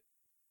cute.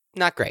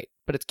 Not great,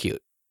 but it's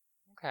cute.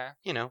 Okay.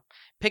 You know,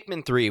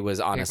 Pikmin 3 was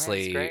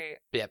honestly... Pikmin's great.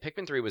 Yeah,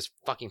 Pikmin 3 was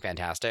fucking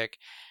fantastic.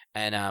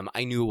 And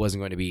I knew it wasn't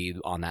going to be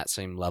on that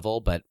same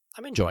level, but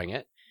I'm enjoying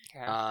it.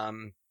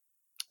 Okay.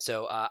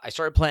 So I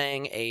started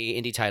playing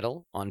a indie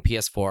title on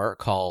PS4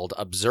 called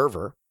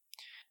Observer,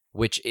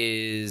 which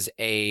is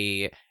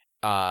a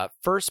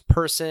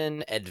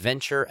first-person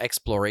adventure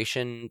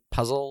exploration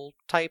puzzle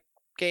type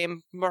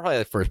game, probably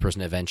like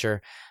first-person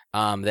adventure,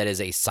 that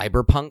is a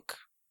cyberpunk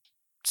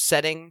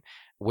setting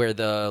where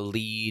the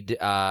lead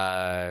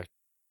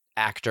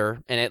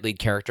actor in it, lead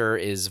character,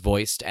 is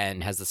voiced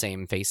and has the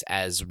same face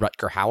as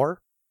Rutger Hauer.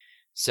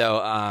 So,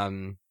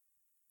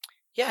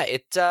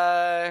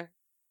 yeah,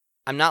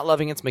 I'm not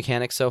loving its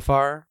mechanics so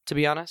far, to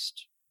be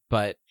honest,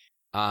 but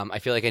I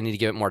feel like I need to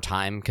give it more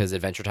time because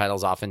adventure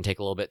titles often take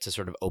a little bit to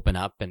sort of open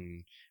up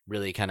and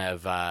really kind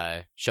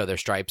of show their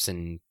stripes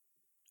and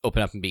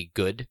open up and be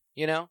good,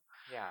 you know?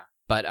 Yeah.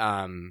 But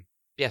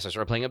yeah, so I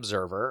started playing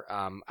Observer.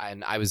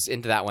 And I was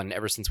into that one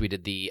ever since we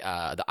did the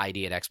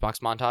ID at Xbox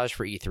montage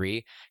for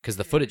E3, because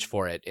the footage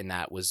for it in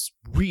that was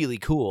really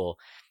cool.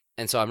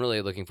 And so I'm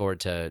really looking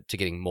forward to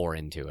getting more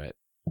into it.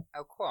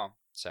 Oh, cool.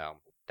 So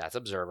that's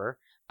Observer.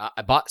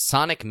 I bought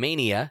Sonic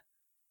Mania.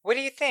 What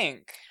do you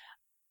think?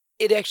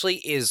 It actually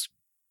is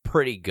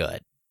pretty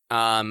good.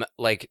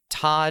 Like,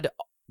 Todd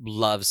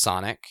loves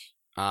Sonic.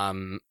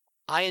 I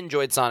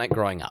enjoyed Sonic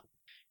growing up.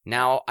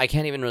 Now, I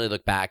can't even really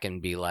look back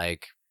and be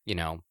like, you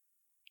know,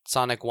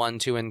 Sonic 1,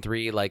 2, and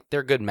 3, like,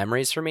 they're good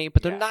memories for me,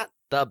 but they're not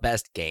the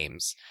best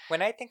games.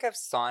 When I think of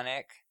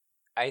Sonic,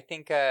 I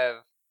think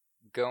of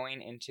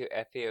going into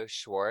FAO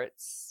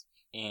Schwartz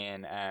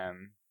in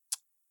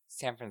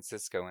San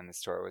Francisco when the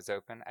store was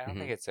open. I don't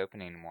think it's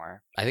open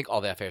anymore. I think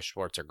all the FAO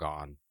Schwartz are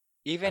gone.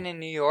 Even in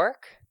New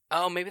York?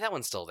 Oh, maybe that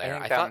one's still there. I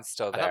think that one's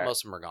still there. I thought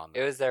most of them were gone,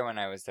 though. It was there when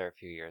I was there a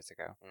few years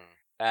ago.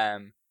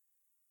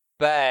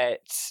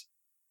 But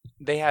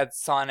they had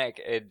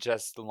Sonic. It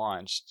just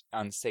launched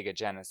on Sega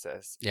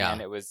Genesis. Yeah.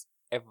 And it was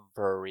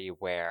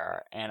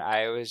everywhere. And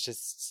I was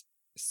just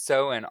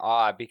so in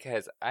awe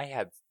because I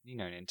had,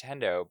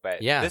 Nintendo, but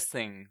this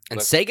thing and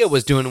Sega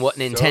was doing what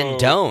Nintendo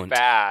don't.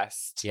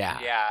 Fast. Yeah.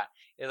 Yeah.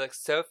 It looked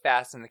so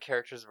fast and the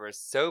characters were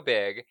so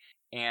big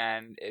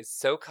and it's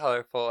so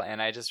colorful.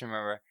 And I just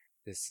remember,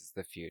 this is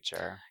the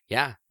future.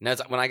 Yeah. No,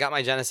 when I got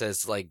my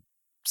Genesis, like,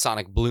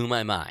 Sonic blew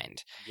my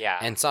mind. Yeah.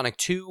 And Sonic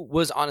 2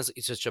 was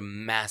honestly such a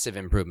massive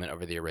improvement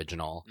over the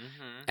original.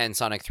 And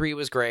Sonic 3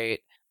 was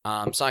great.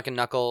 Sonic and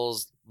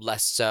Knuckles,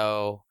 less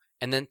so.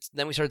 And then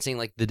we started seeing,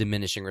 like, the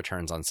diminishing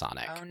returns on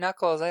Sonic. Oh,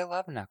 Knuckles. I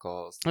love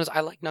Knuckles. I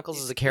like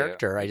Knuckles as a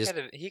character.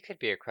 He could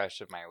be a crush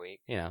of my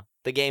week.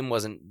 The game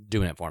wasn't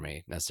doing it for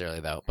me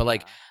necessarily, though. But,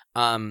 like,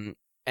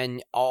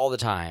 and all the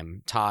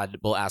time, Todd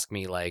will ask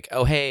me, like,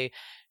 oh, hey,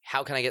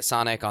 how can I get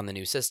Sonic on the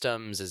new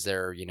systems? Is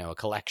there, a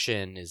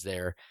collection? Is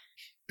it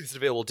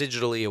available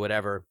digitally or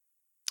whatever?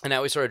 And I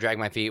always sort of drag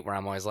my feet where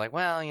I'm always like,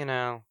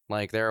 well,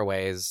 like, there are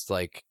ways,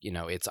 like,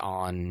 it's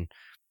on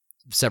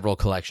several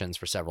collections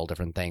for several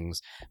different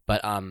things.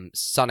 But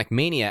Sonic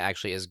Mania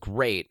actually is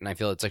great, and I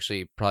feel it's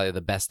actually probably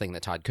the best thing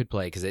that Todd could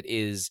play, because it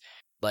is,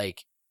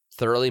 like,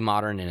 thoroughly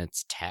modern in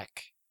its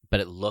tech,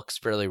 but it looks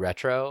fairly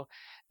retro,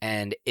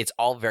 and it's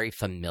all very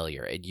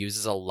familiar. It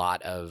uses a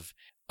lot of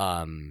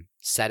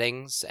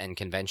settings and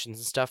conventions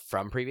and stuff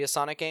from previous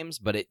Sonic games,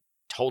 but it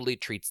totally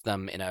treats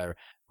them in a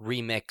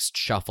remixed,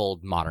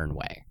 shuffled, modern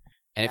way,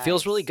 and it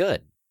feels really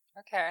good.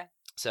 Okay.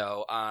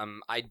 So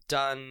I've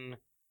done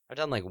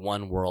like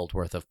one world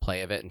worth of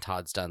play of it, and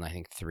Todd's done, I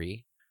think,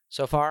 3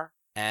 so far.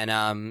 And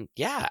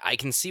I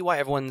can see why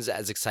everyone's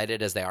as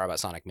excited as they are about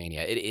Sonic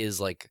Mania. It is,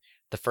 like,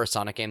 the first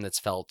Sonic game that's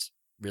felt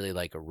really,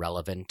 like,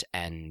 relevant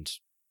and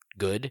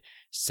good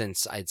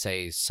since, I'd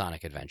say,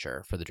 Sonic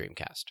Adventure for the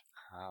Dreamcast.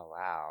 Oh,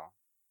 wow.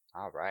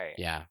 All right.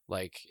 Yeah,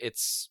 like,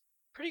 it's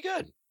pretty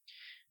good.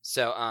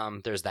 So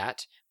there's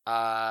that.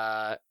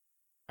 I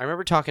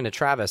remember talking to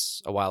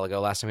Travis a while ago,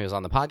 last time he was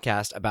on the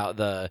podcast, about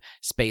the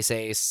Space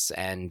Ace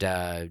and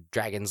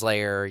Dragon's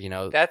Lair,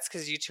 That's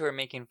because you two are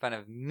making fun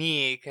of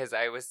me, because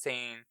I was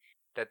saying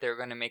that they were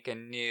going to make a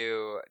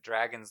new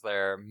Dragon's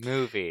Lair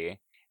movie.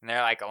 And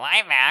they're like,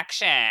 live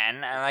action?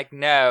 I'm like,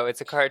 no,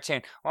 it's a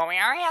cartoon. Well, we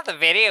already have the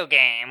video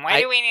game.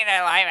 Why do we need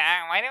a live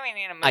action? Why do we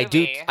need a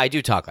movie? I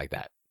do talk like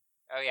that.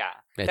 Oh, yeah.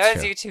 That's that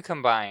was true. you two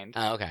combined.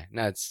 Oh, okay.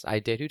 No, I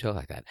do talk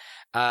like that.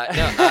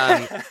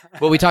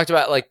 Well, we talked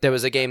about, like, there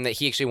was a game that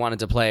he actually wanted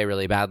to play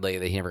really badly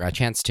that he never got a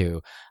chance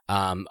to,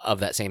 of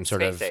that same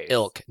sort Space of Ace.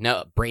 ilk.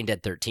 No, Brain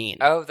Dead 13.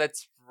 Oh,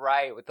 that's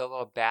right, with the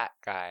little bat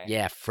guy.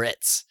 Yeah,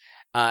 Fritz.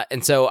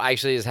 And so I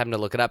actually just happened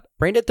to look it up.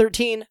 Brain Dead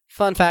 13,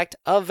 fun fact,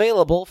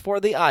 available for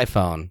the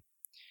iPhone.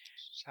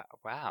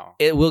 Wow.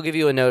 It will give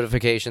you a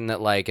notification that,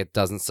 like, it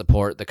doesn't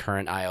support the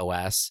current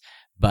iOS.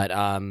 But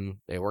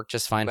it worked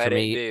just fine for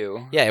me.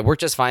 Yeah, it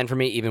worked just fine for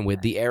me, even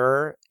with the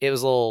error. It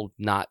was a little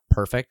not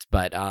perfect,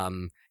 but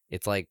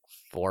it's like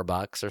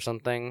 $4 or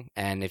something.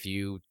 And if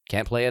you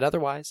can't play it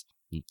otherwise,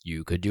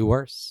 you could do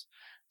worse.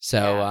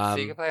 So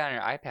you can play it on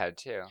your iPad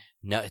too.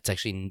 No, it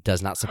actually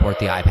does not support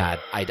the iPad.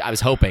 I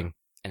was hoping,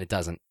 and it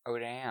doesn't. Oh,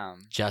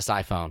 damn. Just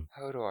iPhone.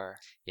 Hodor.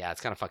 Yeah,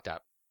 it's kind of fucked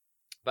up.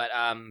 But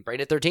Brain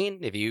Dead 13,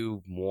 if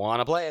you want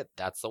to play it,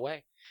 that's the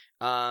way.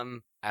 I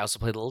also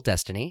played a little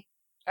Destiny.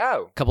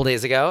 Oh. A couple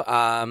days ago.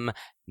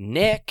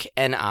 Nick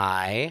and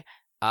I,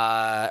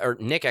 or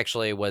Nick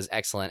actually was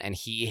excellent, and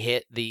he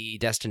hit the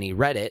Destiny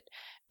Reddit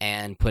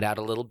and put out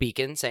a little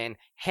beacon saying,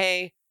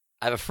 hey,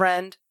 I have a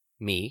friend,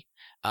 me,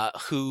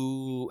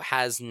 who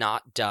has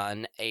not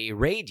done a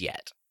raid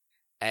yet.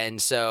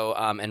 And so,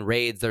 and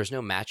raids, there's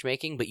no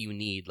matchmaking, but you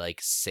need,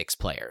 like, 6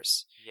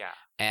 players. Yeah.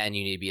 And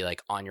you need to be,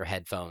 like, on your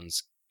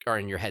headphones or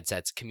in your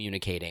headsets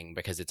communicating,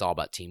 because it's all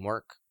about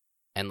teamwork.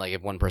 And, like,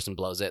 if one person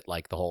blows it,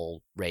 like, the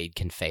whole raid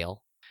can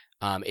fail.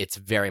 It's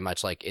very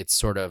much like, it's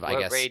sort of, I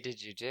guess. What raid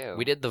did you do?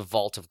 We did the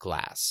Vault of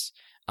Glass.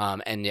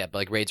 And yeah, but,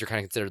 like, raids are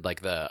kind of considered,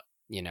 like, the,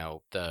 I don't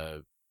know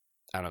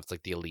if it's,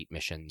 like, the elite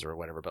missions or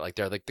whatever, but, like,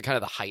 they're, like, the kind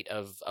of the height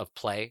of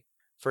play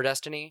for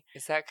Destiny.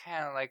 Is that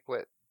kind of like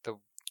what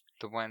the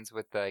The ones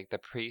with the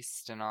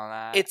priest and all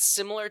that? It's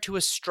similar to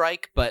a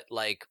strike, but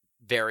like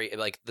very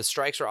like the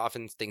strikes are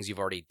often things you've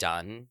already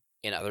done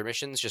in other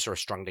missions, just sort of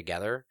strung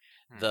together.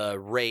 The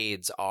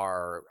raids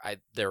are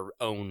their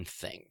own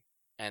thing,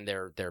 and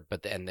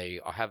they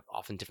have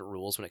often different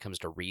rules when it comes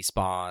to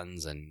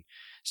respawns and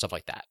stuff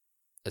like that.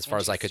 As far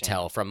as I could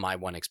tell from my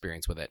one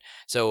experience with it.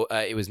 So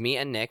it was me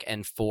and Nick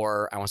and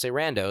 4, I want to say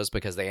randos,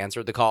 because they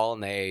answered the call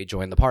and they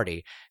joined the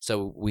party.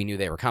 So we knew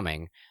they were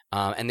coming.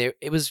 And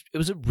it was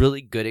a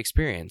really good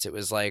experience. It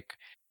was like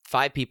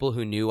 5 people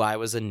who knew I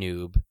was a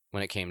noob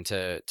when it came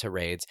to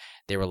raids.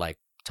 They were like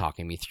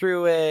talking me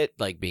through it,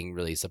 like being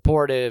really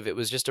supportive. It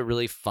was just a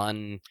really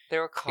fun They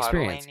were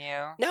coddling experience.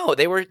 You? No,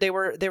 they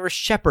were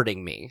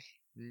shepherding me.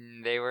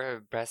 They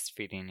were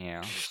breastfeeding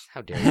you.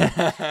 How dare you?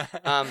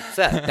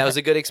 So that was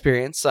a good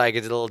experience. So I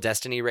get a little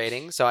Destiny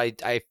rating. So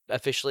I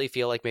officially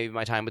feel like maybe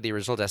my time with the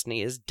original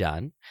Destiny is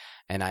done,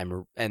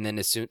 and then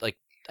as soon like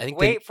I think.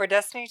 Wait, for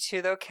Destiny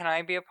 2 though, can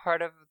I be a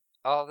part of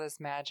all this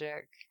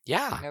magic?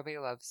 Yeah. Nobody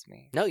loves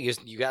me. No, you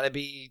got to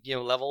be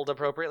leveled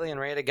appropriately and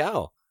ready to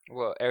go.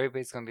 Well,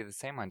 everybody's gonna be the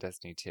same on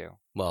Destiny 2.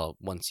 Well,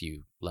 once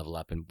you level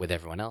up and with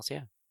everyone else,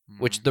 yeah.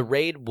 Which the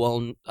raid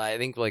won't, I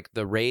think, like,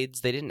 the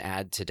raids, they didn't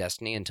add to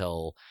Destiny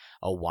until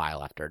a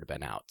while after it had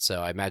been out.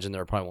 So I imagine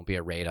there probably won't be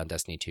a raid on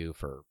Destiny 2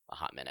 for a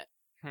hot minute.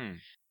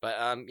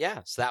 But,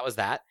 yeah, so that was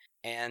that.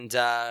 And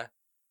the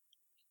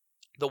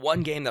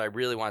one game that I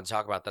really wanted to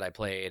talk about that I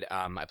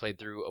played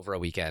through over a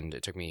weekend.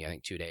 It took me, I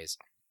think, 2 days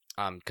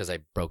because I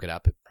broke it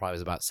up. It probably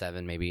was about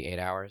 7, maybe 8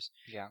 hours.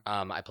 Yeah.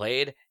 I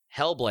played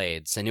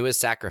Hellblade: Senua's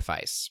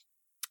Sacrifice.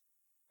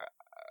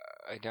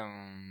 I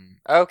don't.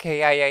 Okay,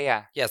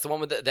 yeah. Yeah, it's the one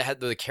with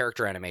the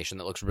character animation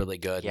that looks really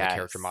good, and the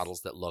character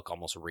models that look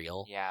almost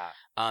real. Yeah.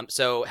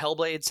 So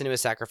Hellblade: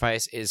 Senua's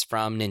Sacrifice is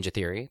from Ninja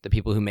Theory, the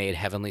people who made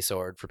Heavenly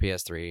Sword for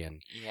PS3,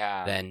 and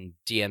then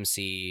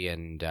DMC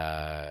and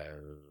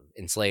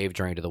Enslaved: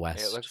 Journey to the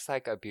West. It looks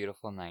like a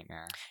beautiful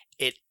nightmare.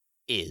 It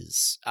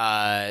is.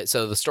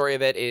 So the story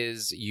of it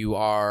is you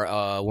are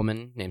a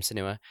woman named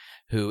Senua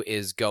who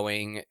is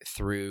going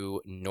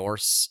through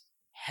Norse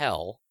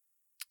hell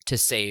to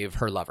save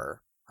her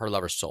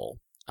lover's soul.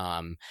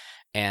 So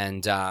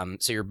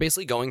you're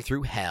basically going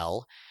through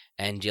hell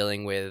and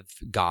dealing with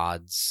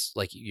gods.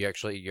 Like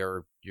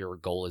your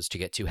goal is to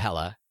get to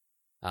Hela,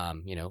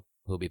 who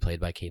will be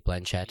played by Cate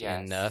Blanchett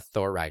in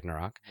Thor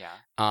Ragnarok.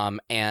 Yeah.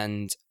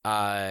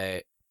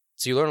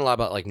 So you learn a lot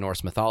about like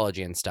Norse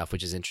mythology and stuff,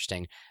 which is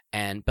interesting.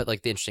 But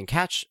like the interesting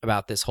catch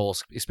about this whole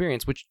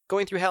experience, which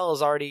going through hell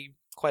is already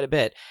quite a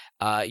bit,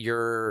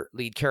 your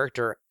lead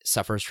character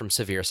suffers from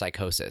severe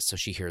psychosis. So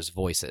she hears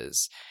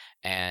voices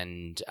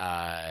and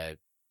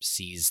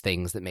sees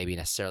things that maybe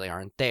necessarily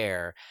aren't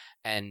there.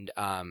 And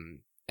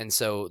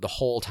so the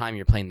whole time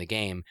you're playing the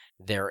game,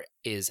 there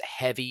is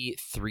heavy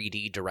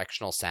 3D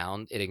directional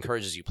sound. It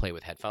encourages you to play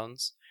with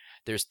headphones.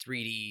 There's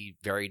 3D,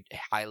 very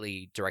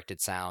highly directed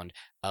sound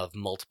of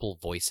multiple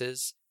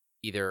voices,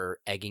 either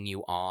egging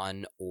you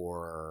on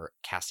or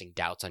casting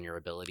doubts on your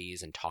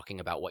abilities and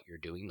talking about what you're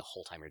doing the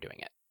whole time you're doing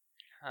it.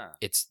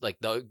 It's like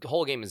the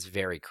whole game is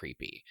very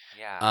creepy.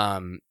 Yeah.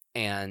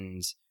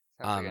 And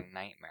sounds like a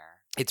nightmare.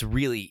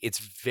 It's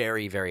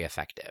very, very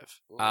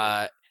effective.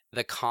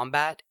 The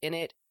combat in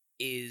it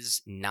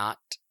is not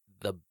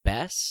the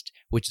best,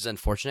 which is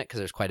unfortunate because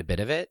there's quite a bit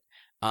of it.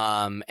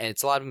 And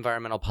it's a lot of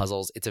environmental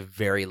puzzles. It's a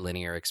very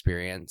linear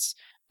experience.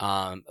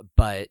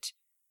 But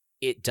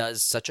it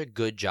does such a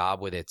good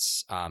job with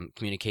its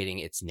communicating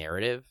its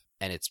narrative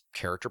and its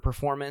character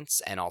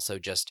performance, and also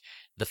just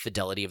the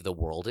fidelity of the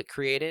world it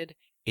created.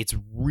 It's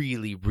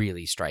really,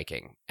 really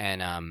striking.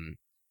 And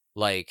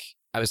like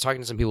I was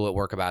talking to some people at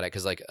work about it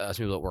because like some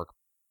people at work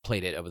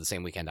played it over the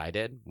same weekend I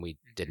did. We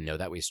didn't know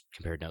that. We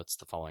compared notes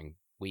the following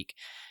week.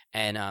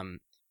 And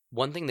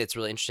one thing that's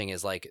really interesting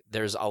is like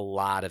there's a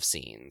lot of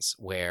scenes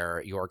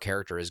where your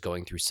character is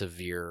going through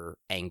severe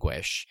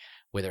anguish,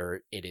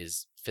 whether it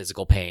is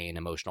physical pain,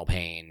 emotional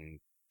pain,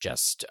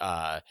 just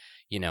her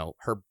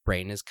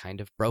brain is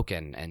kind of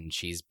broken and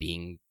she's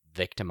being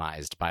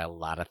victimized by a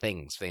lot of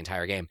things for the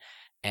entire game.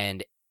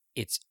 And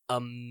it's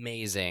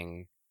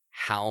amazing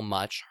how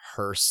much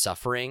her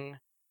suffering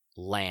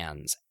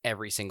lands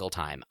every single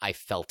time. I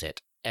felt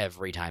it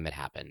every time it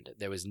happened.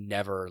 There was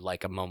never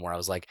like a moment where I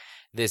was like,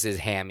 this is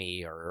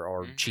hammy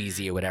or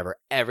cheesy or whatever.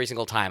 Every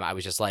single time I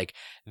was just like,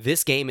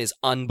 this game is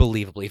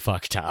unbelievably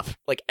fucked up.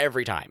 Like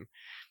every time.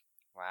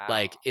 Wow.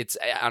 Like it's,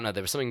 I don't know,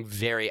 there was something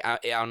very, I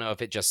don't know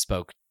if it just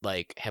spoke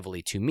like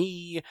heavily to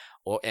me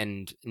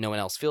and no one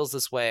else feels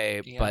this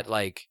way, but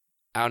like,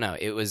 I don't know.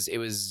 It was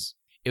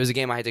a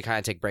game I had to kind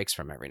of take breaks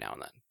from every now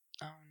and then.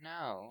 Oh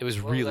no. It was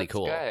really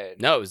cool.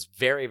 Good. No, it was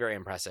very, very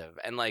impressive.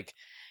 And like,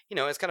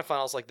 it's kind of fun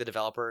also like the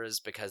developers,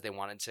 because they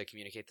wanted to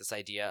communicate this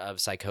idea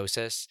of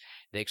psychosis.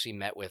 They actually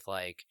met with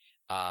like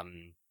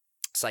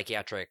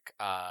psychiatric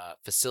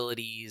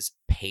facilities,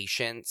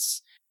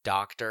 patients,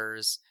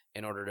 doctors,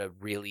 in order to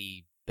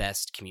really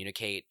best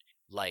communicate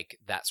like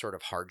that sort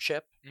of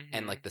hardship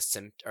and like the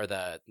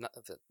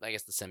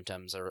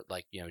symptoms or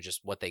like, you know,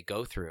 just what they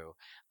go through.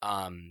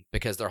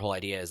 Because their whole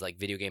idea is like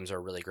video games are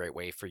a really great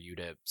way for you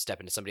to step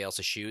into somebody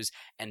else's shoes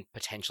and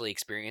potentially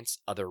experience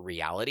other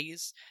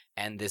realities.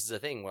 And this is a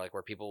thing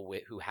where people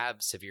who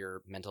have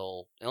severe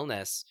mental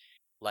illness,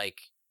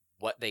 like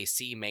what they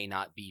see may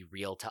not be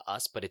real to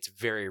us, but it's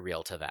very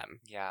real to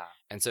them. Yeah.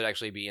 And so to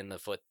actually be in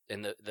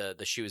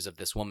the shoes of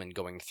this woman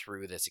going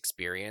through this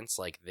experience,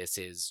 like this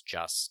is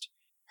just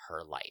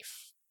her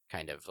life,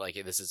 kind of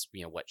like this is,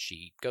 you know, what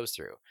she goes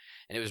through.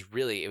 And it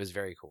was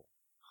very cool.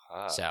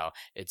 So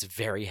it's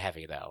very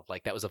heavy though.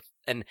 Like that was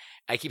and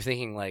I keep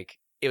thinking like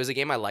it was a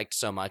game I liked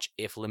so much.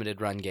 If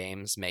Limited Run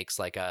Games makes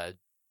like a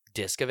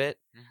disc of it,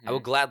 I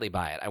will gladly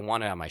buy it. I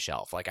want it on my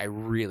shelf. Like I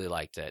really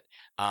liked it.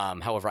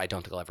 However, I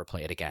don't think I'll ever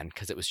play it again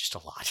because it was just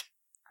a lot.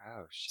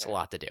 Oh shit, it's a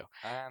lot to do.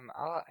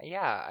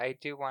 I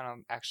do want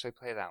to actually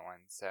play that one,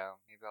 so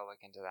maybe I'll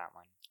look into that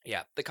one.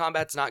 Yeah, the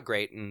combat's not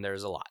great, and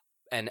there's a lot.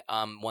 And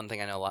one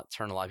thing I know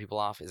turned a lot of people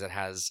off is it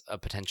has a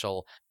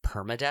potential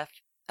permadeath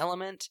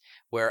element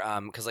where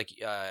because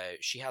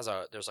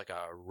there's like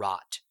a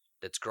rot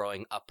that's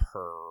growing up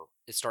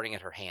it's starting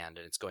at her hand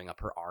and it's going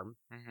up her arm.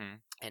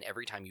 And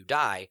every time you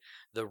die,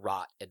 the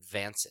rot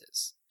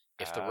advances.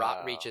 If the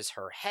rot reaches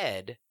her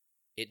head,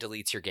 it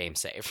deletes your game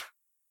save.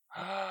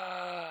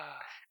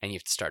 And you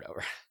have to start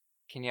over.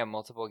 Can you have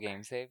multiple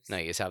game saves? No,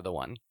 you just have the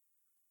one.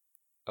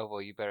 Oh,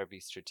 well, you better be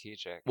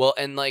strategic. Well,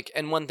 and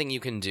one thing you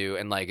can do,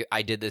 and like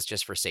I did this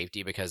just for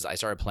safety because I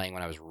started playing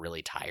when I was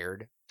really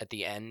tired at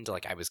the end.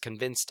 Like I was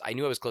convinced, I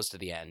knew I was close to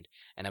the end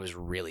and I was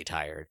really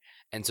tired.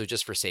 And so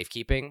just for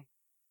safekeeping,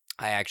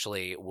 I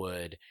actually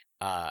would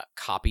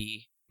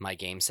copy my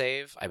game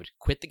save. I would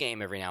quit the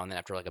game every now and then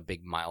after like a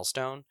big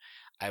milestone.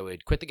 I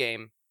would quit the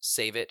game,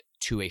 save it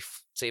to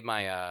save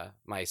my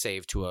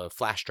save to a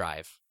flash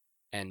drive.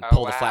 And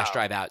pull the flash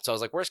drive out. So I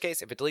was like, worst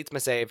case, if it deletes my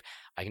save,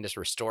 I can just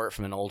restore it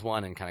from an old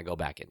one and kind of go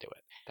back into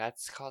it.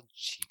 That's called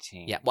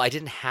cheating. Yeah, well, I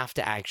didn't have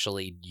to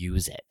actually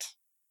use it.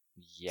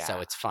 Yeah. So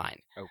it's fine.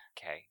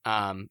 Okay.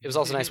 It was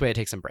also a nice way to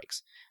take some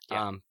breaks.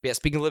 Yeah.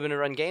 Speaking of Limited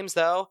Run Games,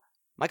 though,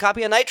 my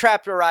copy of Night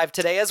Trap arrived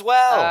today as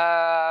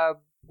well.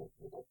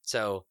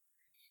 So.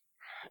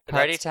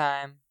 Party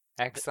time.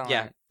 Excellent.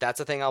 Yeah, that's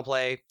a thing I'll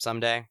play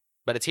someday.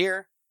 But it's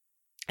here.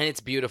 And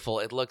it's beautiful.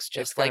 It looks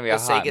just like the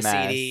Sega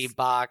CD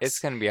box. It's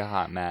going to be a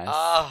hot mess.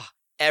 Oh,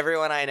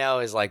 everyone I know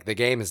is like, the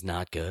game is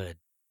not good.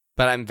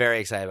 But I'm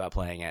very excited about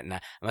playing it. And I'm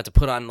about to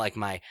put on like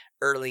my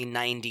early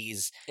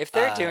 90s. If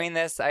they're doing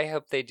this, I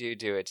hope they do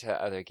it to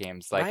other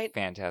games like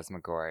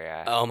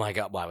Phantasmagoria. Oh my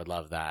God. Well, I would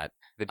love that.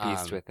 The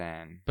Beast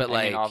Within. But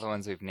I mean, all the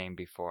ones we've named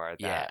before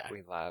that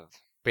we love.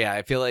 But yeah,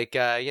 I feel like,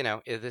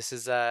 this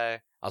is...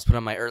 I'll just put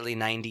on my early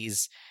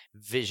 90s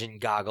vision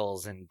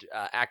goggles and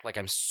act like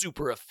I'm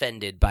super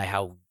offended by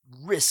how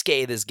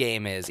risque this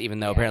game is, even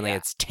though apparently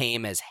it's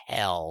tame as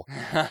hell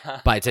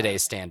by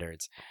today's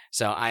standards.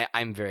 So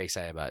I'm very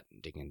excited about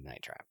digging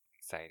Night Trap.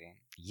 Exciting.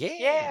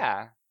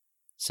 Yeah.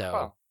 So.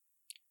 Cool.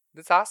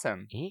 That's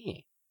awesome.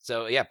 Yeah.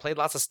 So, yeah, played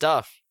lots of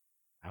stuff.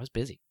 I was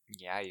busy.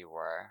 Yeah, you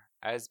were.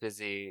 I was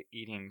busy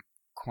eating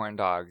corn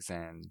dogs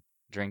and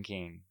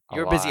drinking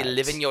You were busy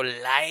living your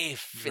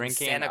life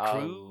drinking in Santa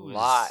Cruz. A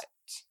lot.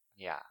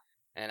 Yeah.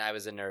 And I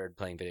was a nerd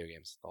playing video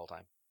games the whole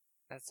time.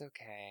 That's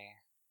okay.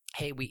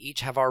 Hey, we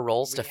each have our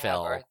roles to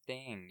fill. We have our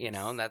things. You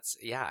know, that's,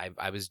 I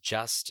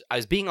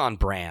was being on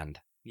brand.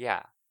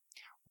 Yeah.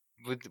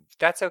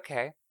 That's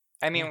okay.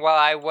 I mean, while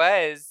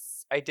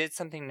I did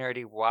something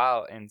nerdy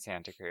while in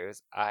Santa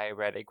Cruz. I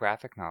read a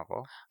graphic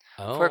novel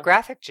for a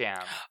graphic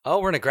jam. Oh,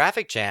 we're in a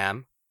graphic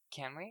jam.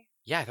 Can we?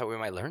 Yeah, I thought we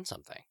might learn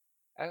something.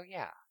 Oh,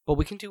 yeah. Well,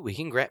 we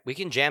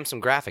can jam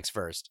some graphics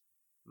first.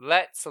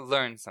 Let's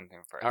learn something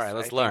first. All right,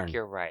 let's learn. I think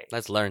you're right.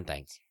 Let's learn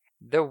things.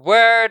 The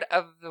word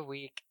of the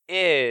week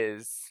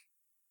is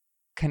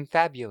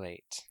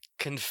confabulate.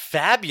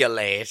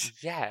 Confabulate?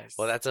 Yes.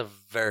 Well, that's a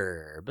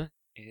verb.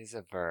 It is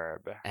a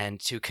verb. And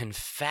to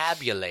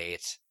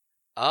confabulate,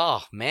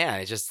 oh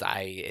man,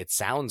 it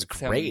sounds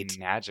great. So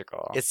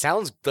magical. It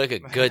sounds like a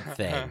good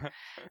thing.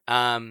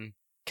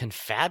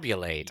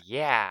 Confabulate.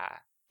 Yeah.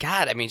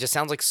 God, I mean, it just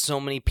sounds like so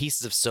many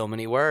pieces of so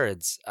many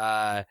words.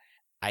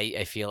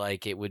 I feel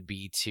like it would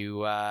be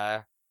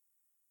to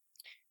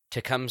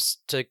come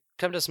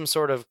to some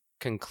sort of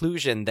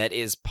conclusion that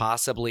is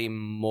possibly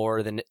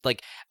more than,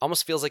 like,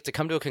 almost feels like to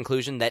come to a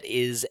conclusion that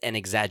is an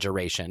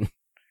exaggeration,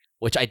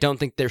 which I don't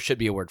think there should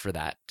be a word for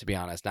that, to be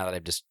honest, now that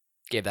I've just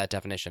gave that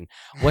definition.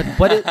 What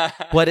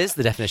is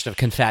the definition of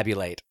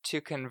confabulate?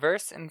 To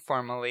converse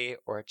informally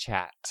or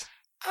chat.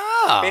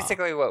 Oh.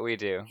 Basically what we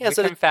do. Yeah, we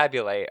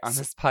confabulate on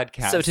this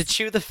podcast. So to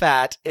chew the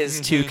fat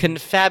is to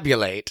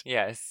confabulate.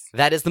 Yes.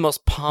 That is the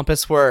most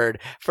pompous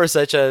word for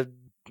such a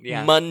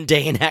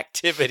mundane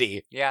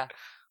activity. Yeah.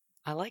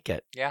 I like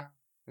it. Yeah.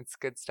 It's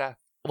good stuff.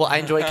 Well, I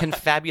enjoy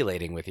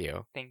confabulating with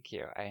you. Thank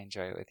you. I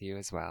enjoy it with you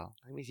as well.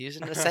 Let me use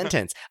it in a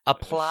sentence.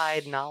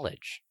 Applied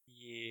knowledge.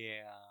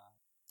 Yeah.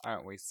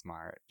 Aren't we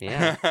smart?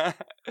 Yeah.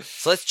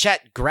 So let's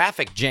chat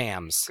graphic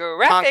jams.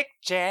 Graphic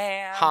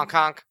jams. Honk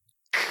honk.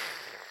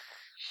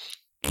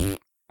 You're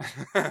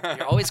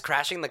always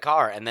crashing the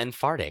car and then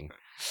farting.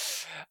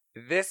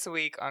 This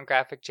week on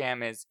Graphic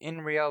Jam is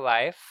In Real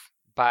Life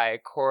by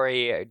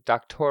Cory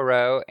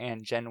Doctorow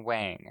and Jen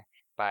Wang,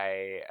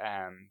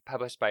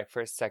 published by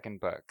First Second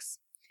Books.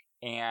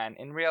 And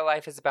In Real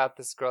Life is about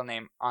this girl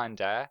named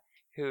Anda,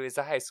 who is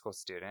a high school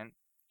student,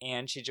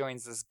 and she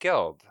joins this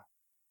guild.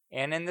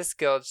 And in this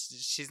guild,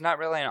 she's not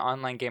really an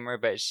online gamer,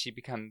 but she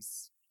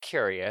becomes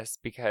curious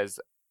because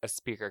a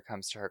speaker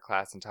comes to her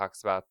class and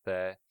talks about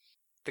the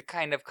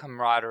kind of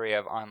camaraderie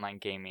of online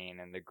gaming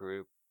and the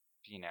group,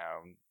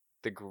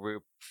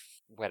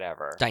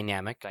 whatever.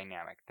 Dynamic,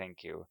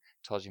 thank you.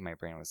 Told you my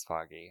brain was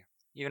foggy.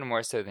 Even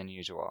more so than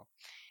usual.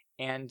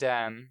 And,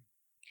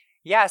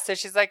 so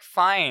she's like,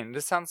 fine,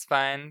 this sounds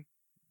fun.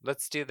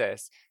 Let's do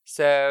this.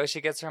 So she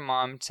gets her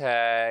mom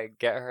to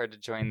get her to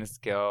join this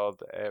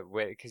guild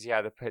because you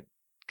have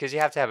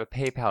to have a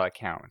PayPal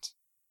account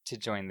to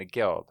join the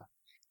guild,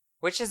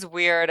 which is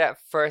weird at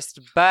first.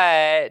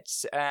 But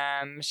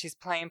she's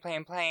playing,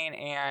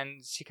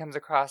 and she comes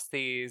across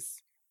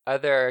these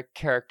other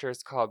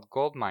characters called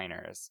gold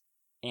miners.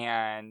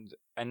 And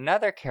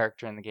another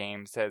character in the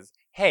game says,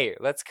 "Hey,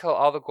 let's kill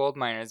all the gold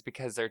miners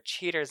because they're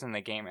cheaters in the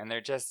game, and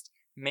they're just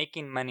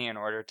making money in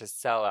order to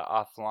sell it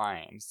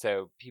offline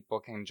so people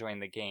can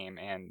join the game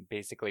and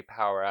basically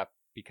power up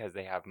because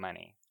they have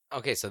money."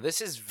 Okay, so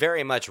this is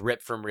very much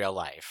ripped from real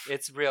life.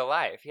 It's real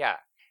life, yeah.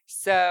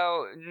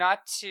 So,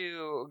 not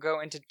to go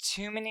into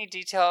too many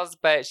details,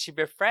 but she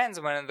befriends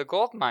one of the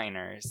gold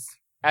miners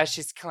as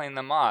she's killing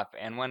them off,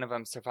 and one of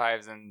them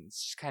survives, and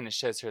she kind of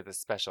shows her the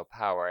special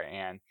power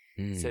and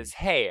says,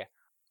 "Hey,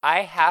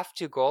 I have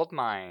to gold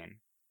mine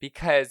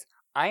because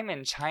I'm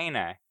in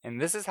China,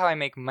 and this is how I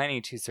make money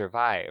to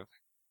survive."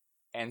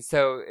 And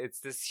so it's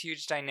this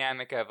huge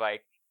dynamic of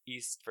like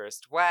East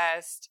versus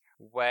West,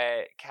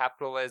 what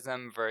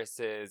capitalism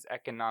versus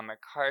economic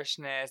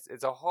harshness.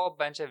 It's a whole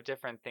bunch of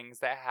different things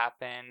that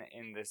happen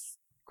in this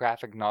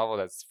graphic novel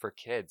that's for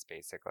kids,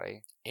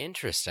 basically.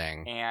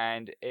 Interesting.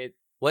 And it's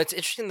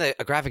interesting that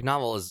a graphic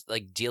novel is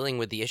like dealing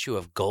with the issue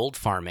of gold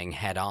farming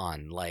head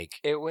on. Like,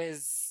 it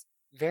was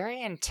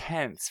very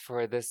intense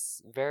for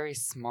this very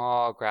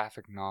small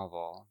graphic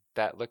novel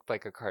that looked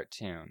like a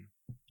cartoon.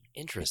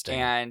 Interesting.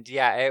 And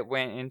yeah, it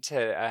went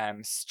into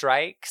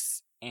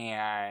strikes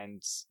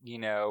and,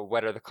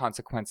 what are the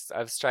consequences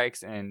of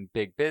strikes in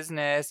big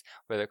business?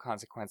 What are the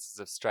consequences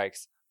of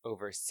strikes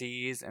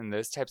overseas and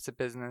those types of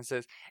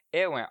businesses?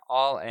 It went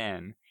all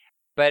in.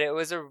 But it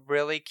was a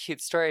really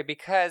cute story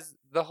because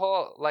the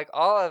whole,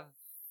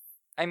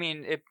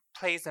 it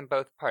plays in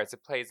both parts.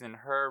 It plays in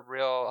her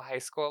real high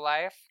school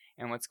life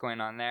and what's going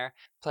on there.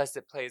 Plus,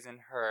 it plays in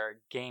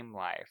her game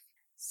life.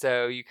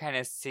 So you kind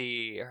of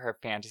see her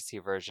fantasy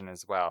version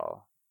as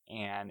well.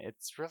 And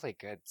it's really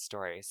good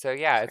story. So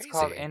yeah, it's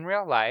called In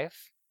Real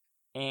Life.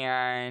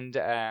 And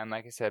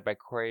like I said, by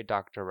Cory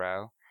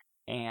Doctorow.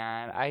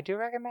 And I do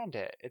recommend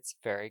it. It's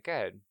very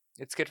good.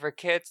 It's good for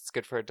kids. It's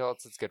good for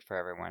adults. It's good for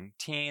everyone.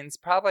 Teens,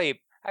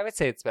 probably, I would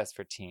say it's best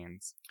for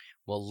teens.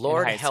 Well,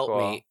 Lord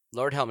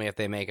help me if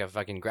they make a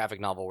fucking graphic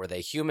novel where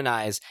they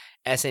humanize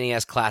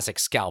SNES classic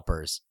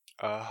scalpers.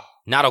 Oh,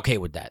 not okay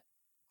with that.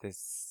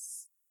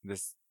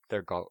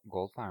 They're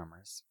gold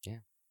farmers. Yeah.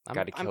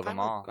 Got to kill them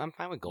all. I'm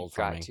fine with gold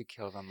farming. Got to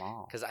kill them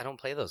all. Because I don't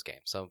play those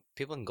games, so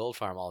people can gold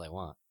farm all they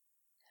want.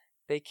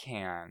 They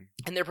can.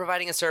 And they're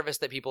providing a service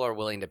that people are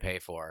willing to pay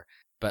for.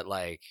 But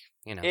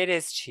it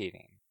is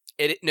cheating.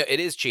 It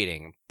is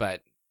cheating,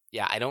 but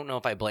yeah, I don't know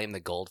if I blame the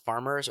gold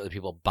farmers or the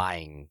people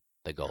buying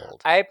the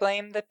gold. I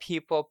blame the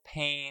people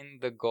paying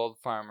the gold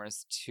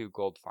farmers to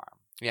gold farm.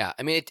 Yeah,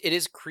 I mean, it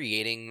is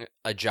creating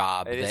a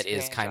job that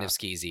is kind of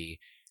skeezy.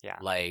 Yeah.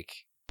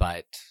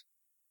 But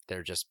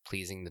they're just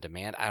pleasing the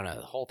demand. I don't know.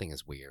 The whole thing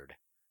is weird,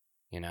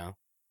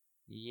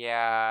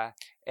 Yeah.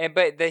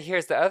 But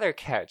here's the other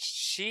catch.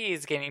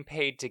 She's getting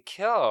paid to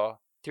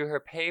kill through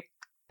her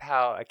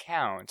PayPal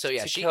account. So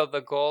yeah, she killed the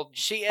gold.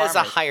 She farmers. is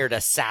a hired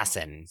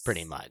assassin,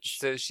 pretty much.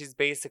 So she's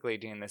basically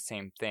doing the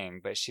same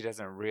thing, but she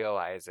doesn't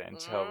realize it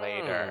until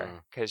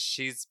later because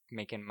she's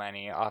making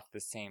money off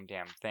the same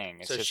damn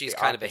thing. So she's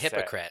kind of a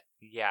hypocrite.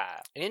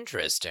 Yeah.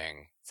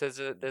 Interesting. So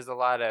there's a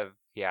lot of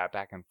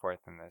back and forth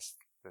in this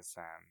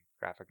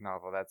graphic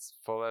novel that's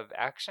full of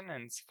action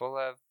and it's full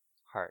of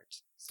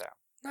heart. So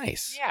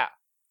nice. Yeah.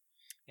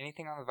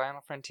 Anything on the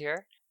Vinyl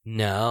Frontier?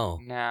 No.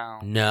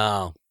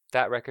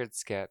 That record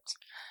skipped.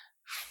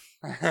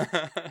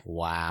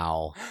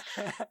 Wow.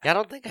 Yeah, I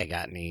don't think I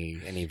got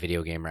any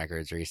video game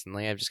records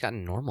recently. I've just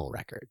gotten normal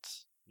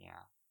records.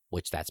 Yeah.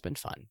 Which that's been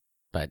fun.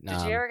 But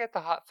did you ever get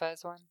the Hot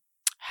Fuzz one?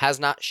 Has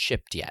not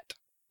shipped yet.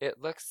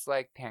 It looks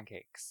like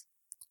pancakes.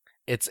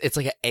 It's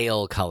like an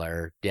ale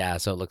color. Yeah,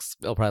 so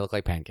it'll probably look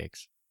like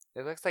pancakes.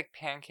 It looks like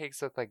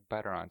pancakes with like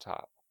butter on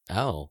top.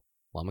 Oh,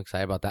 well, I'm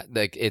excited about that.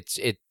 Like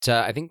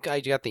I think I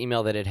got the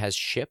email that it has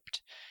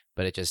shipped,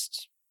 but it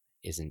just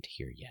isn't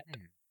here yet.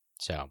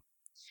 So,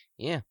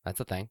 yeah, that's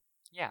a thing.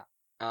 Yeah.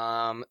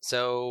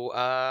 So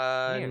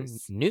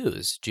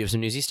news. Do you have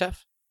some newsy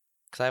stuff?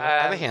 Because I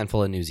have a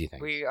handful of newsy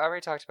things. We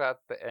already talked about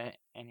the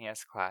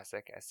NES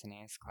Classic,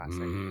 SNES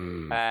Classic.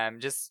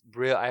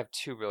 I have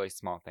two really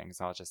small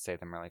things. I'll just say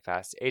them really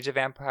fast. Age of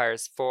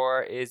Empires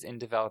 4 is in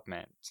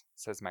development,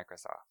 says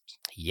Microsoft.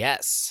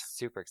 Yes.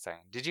 Super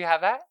exciting. Did you have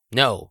that?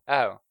 No.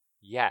 Oh,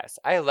 yes.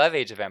 I love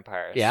Age of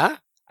Empires. Yeah?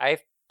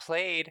 I've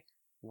played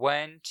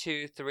 1,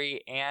 2,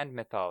 3, and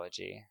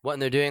Mythology. What,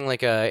 and they're doing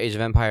like a Age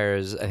of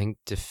Empires, I think,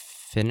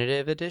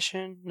 Definitive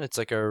Edition? It's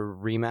like a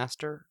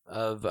remaster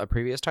of a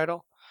previous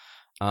title.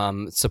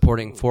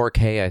 Supporting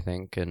 4K, I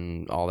think,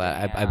 and all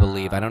that. Yeah. I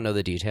believe. I don't know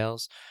the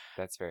details.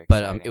 That's very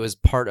exciting. But it was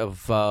part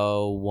of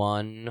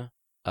one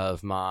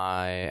of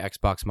my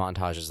Xbox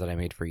montages that I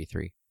made for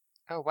E3.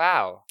 Oh,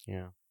 wow.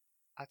 Yeah.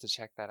 I'll have to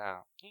check that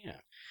out. Yeah.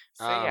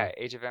 So,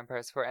 Age of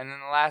Empires 4. And then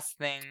the last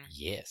thing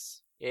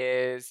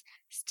is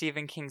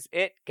Stephen King's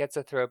It gets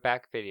a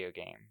throwback video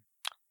game.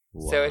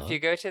 What? So if you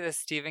go to the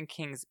Stephen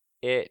King's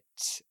It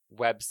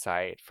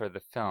website for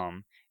the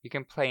film, you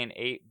can play an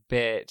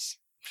 8-bit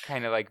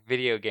kind of like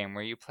video game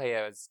where you play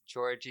as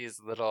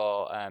Georgie's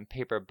little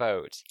paper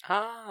boat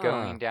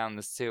going down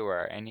the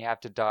sewer, and you have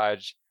to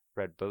dodge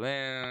red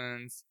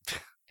balloons,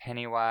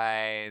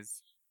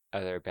 Pennywise,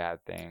 other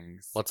bad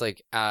things. Well, it's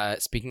like,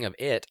 speaking of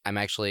It, I'm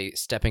actually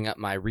stepping up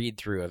my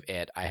read-through of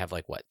It. I have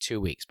 2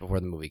 weeks before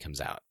the movie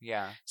comes out.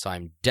 Yeah. So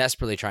I'm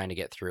desperately trying to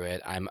get through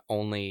it.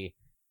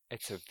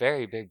 It's a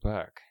very big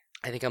book.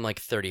 I think I'm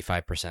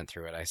 35%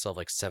 through it. I still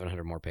have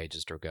 700 more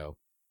pages to go.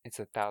 It's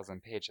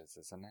 1,000 pages,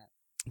 isn't it?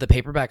 The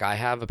paperback I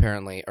have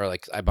apparently, or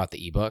I bought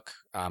the ebook,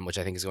 which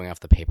I think is going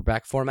off the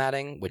paperback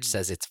formatting, which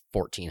says it's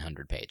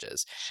 1,400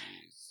 pages.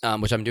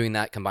 Which I'm doing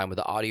that combined with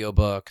the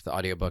audiobook. The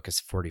audiobook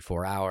is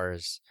 44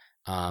 hours.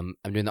 I'm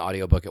doing the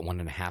audiobook at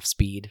 1.5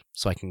 speed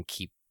so I can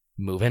keep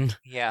moving.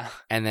 Yeah.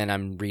 And then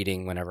I'm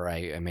reading whenever I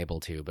am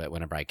able to, but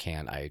whenever I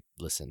can, I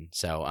listen.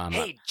 So,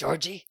 hey,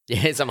 Georgie.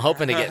 Yes, I'm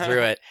hoping to get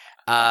through it.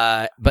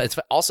 But it's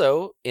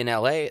also in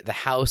LA, the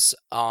house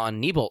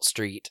on Niebolt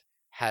Street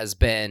has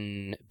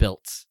been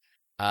built.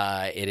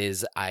 It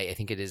is, I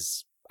think it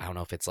is, I don't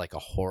know if it's a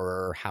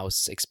horror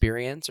house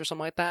experience or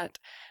something like that,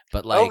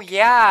 but oh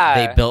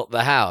yeah, they built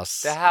the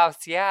house. The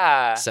house,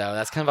 yeah. So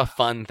that's kind of a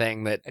fun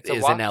thing that it's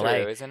is in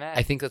LA, isn't it?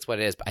 I think that's what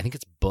it is. But I think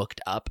it's booked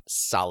up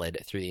solid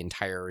through the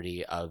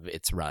entirety of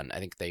its run. I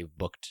think they've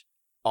booked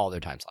all their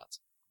time slots.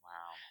 Wow.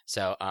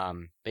 So,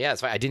 but yeah,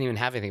 it's fine. I didn't even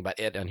have anything about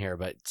it on here,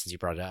 but since you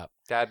brought it up,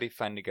 that'd be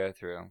fun to go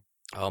through.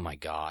 Oh my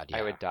god, yeah.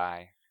 I would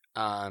die.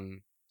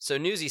 So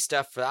newsy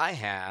stuff that I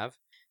have.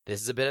 This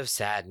is a bit of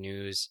sad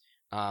news.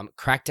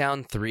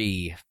 Crackdown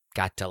 3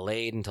 got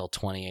delayed until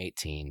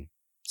 2018.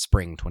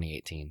 Spring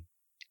 2018.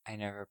 I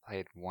never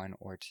played 1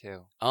 or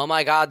 2. Oh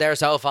my god, they're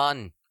so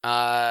fun.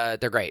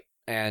 They're great.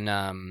 And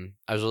I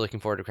was really looking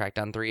forward to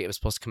Crackdown 3. It was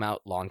supposed to come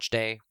out launch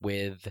day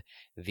with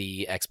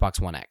the Xbox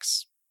One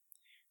X.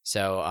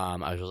 So I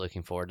was really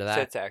looking forward to that.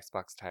 So it's an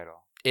Xbox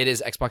title. It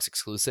is Xbox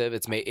exclusive.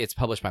 It's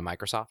published by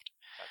Microsoft.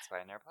 That's why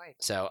I never played.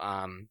 So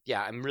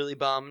yeah, I'm really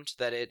bummed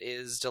that it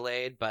is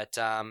delayed, but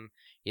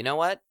you know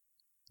what?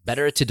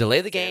 Better to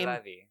delay the game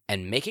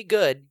and make it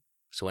good,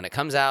 so when it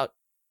comes out,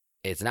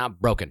 it's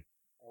not broken.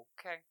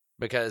 Okay.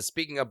 Because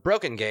speaking of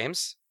broken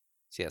games,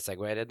 see that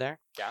segue I did there?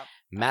 Yeah.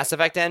 Mass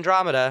Effect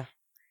Andromeda.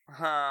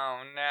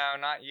 Oh no,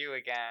 not you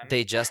again.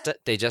 They just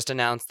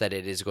announced that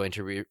it is going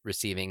to be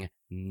receiving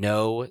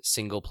no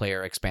single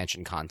player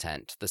expansion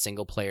content. The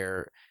single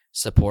player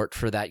support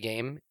for that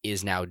game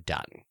is now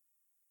done.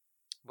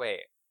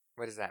 Wait,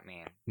 what does that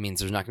mean? It means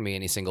there's not going to be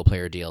any single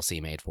player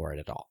DLC made for it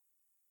at all.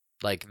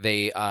 I don't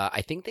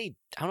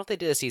know if they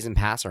did a season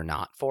pass or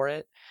not for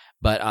it,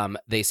 but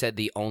they said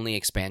the only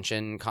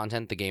expansion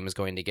content the game is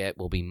going to get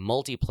will be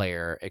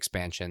multiplayer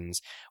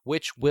expansions,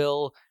 which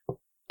will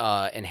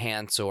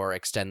enhance or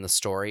extend the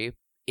story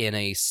in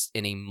a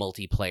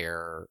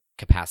multiplayer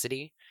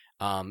capacity.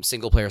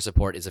 Single player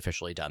support is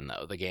officially done,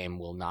 though. The game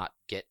will not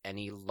get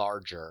any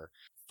larger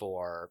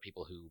for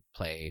people who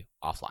play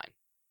offline.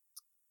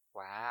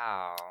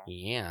 Wow.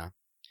 Yeah.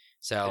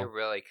 So they're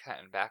really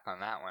cutting back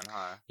on that one,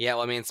 huh? Yeah,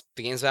 well, I mean,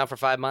 the game's been out for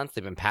 5 months.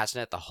 They've been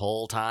patching it the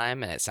whole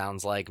time, and it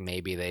sounds like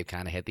maybe they've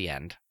kind of hit the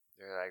end.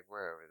 They're like,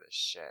 we're over this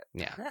shit.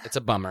 Yeah, it's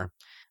a bummer.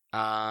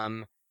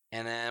 And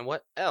then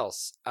what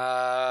else?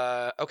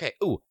 Okay.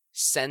 Ooh,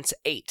 Sense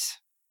 8.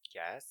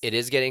 Yes. It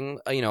is getting,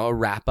 a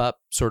wrap-up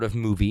sort of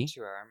movie.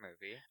 2-hour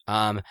movie.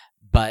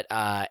 But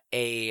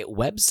a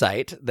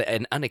website,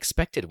 an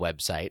unexpected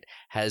website,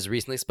 has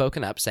recently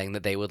spoken up saying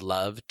that they would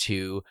love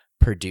to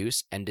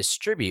produce and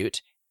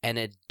distribute an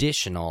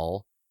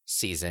additional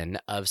season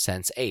of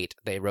Sense 8.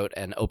 They wrote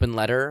an open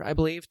letter, I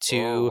believe,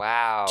 to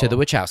the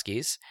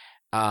Wachowskis,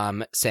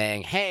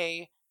 saying,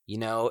 hey,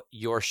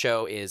 your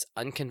show is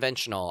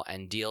unconventional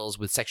and deals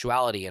with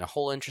sexuality in a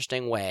whole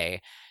interesting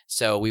way.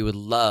 So we would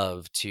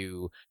love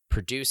to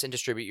produce and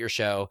distribute your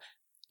show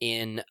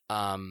in,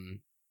 on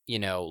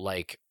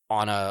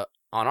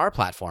our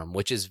platform,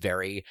 which is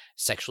very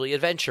sexually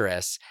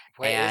adventurous.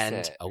 Is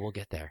it? Oh, we'll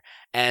get there.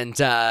 And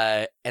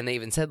they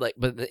even said, but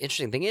the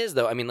interesting thing is,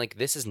 though, I mean,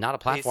 this is not a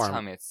platform. Please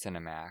tell me it's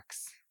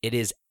Cinemax. It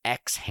is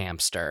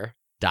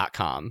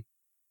xhamster.com.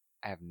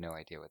 I have no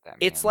idea what that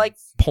means. It's like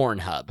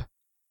Pornhub.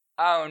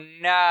 Oh,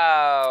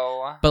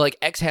 no. But like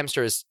X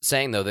Hamster is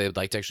saying, though, they would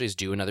like to actually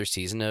do another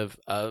season of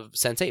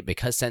Sense8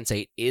 because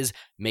Sense8 is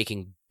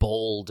making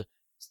bold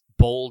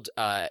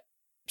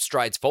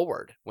strides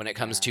forward when it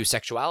comes to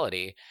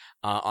sexuality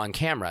on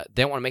camera.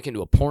 They don't want to make it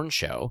into a porn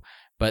show,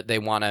 but they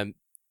want to,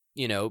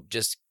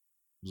 just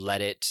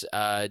let it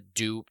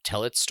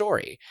tell its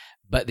story.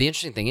 But the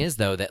interesting thing is,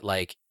 though, that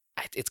like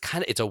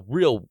it's a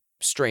real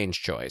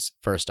strange choice,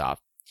 first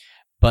off.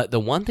 But the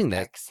one thing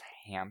that X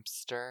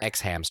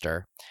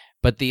Hamster.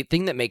 But the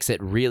thing that makes it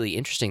really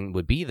interesting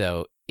would be,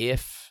 though,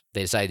 if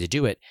they decided to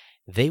do it,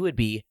 they would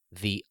be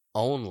the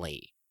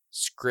only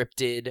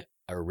scripted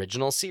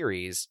original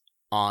series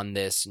on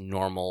this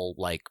normal,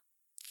 like,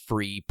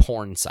 free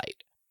porn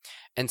site.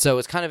 And so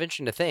it's kind of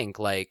interesting to think,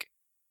 like,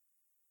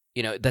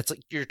 that's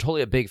like you're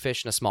totally a big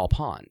fish in a small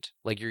pond.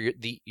 Like you're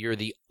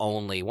the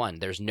only one.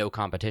 There's no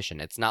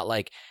competition. It's not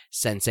like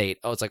Sense8.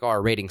 Oh, it's like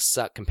our ratings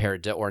suck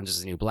compared to Orange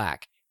Is the New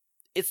Black.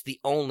 It's the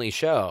only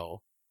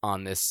show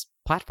on this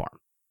platform.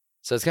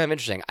 So it's kind of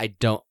interesting. I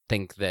don't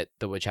think that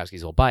the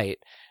Wachowskis will bite,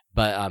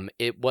 but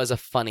it was a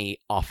funny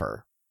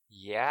offer.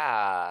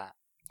 Yeah.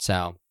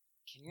 So,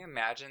 can you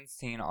imagine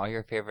seeing all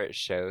your favorite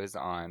shows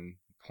on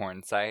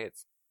porn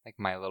sites like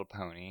My Little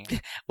Pony?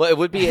 Well, it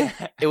would be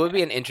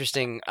an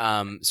interesting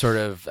sort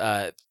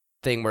of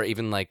thing where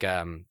even like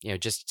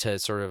just to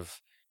sort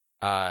of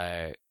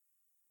to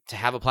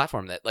have a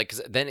platform that like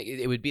 'cause then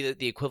it would be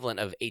the equivalent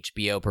of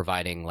HBO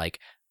providing like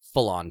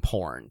full-on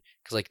porn,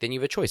 because like then you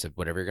have a choice of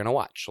whatever you're gonna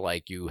watch.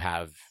 Like you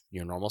have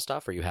your normal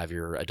stuff or you have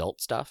your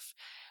adult stuff.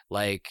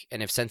 Like,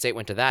 and if Sense8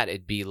 went to that,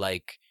 it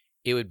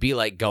would be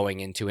like going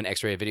into an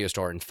X-rated video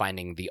store and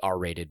finding the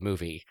R-rated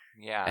movie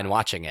and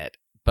watching it.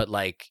 But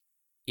like,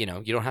 you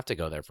don't have to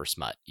go there for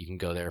smut. You can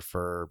go there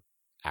for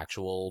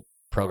actual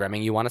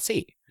programming you want to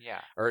see.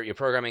 Yeah. Or your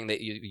programming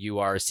that you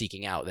are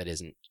seeking out that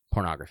isn't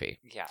pornography.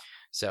 Yeah.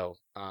 So,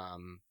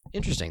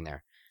 interesting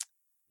there.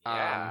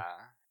 Yeah.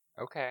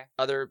 Okay.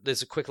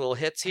 There's a quick little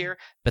hits here.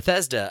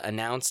 Bethesda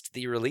announced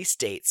the release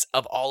dates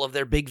of all of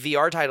their big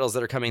VR titles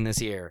that are coming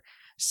this year.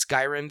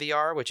 Skyrim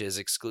VR, which is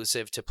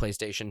exclusive to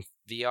PlayStation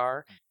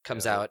VR,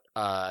 comes out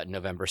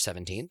November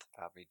 17th.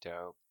 That'll be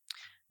dope.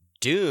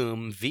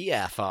 Doom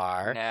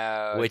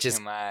VFR, which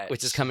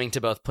is coming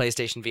to both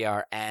PlayStation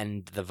VR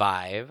and the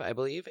Vive, I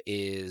believe,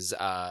 is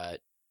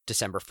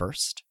December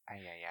 1st.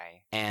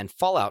 And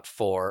Fallout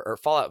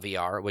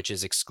VR, which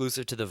is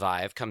exclusive to the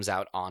Vive, comes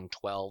out on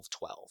 12/12.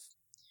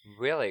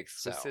 Really?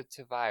 Exclusive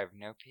to Vive,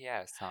 no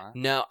PS, huh?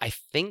 No, I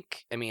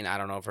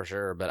don't know for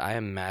sure, but I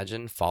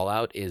imagine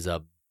Fallout is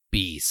a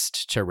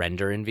beast to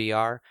render in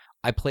VR.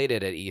 I played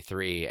it at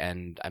E3,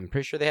 and I'm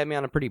pretty sure they had me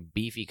on a pretty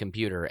beefy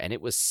computer, and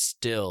it was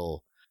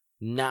still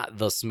not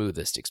the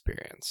smoothest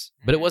experience,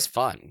 but it was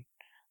fun.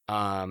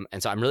 And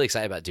so I'm really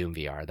excited about Doom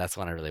VR. That's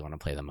one I really want to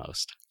play the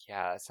most.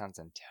 Yeah, that sounds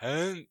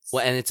intense.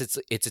 Well, and it's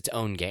its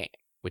own game,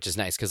 which is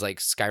nice, because like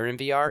Skyrim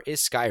VR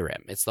is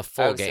Skyrim. It's the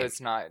full game. So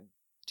it's not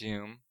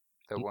Doom,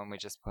 the one we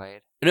just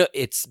played? No,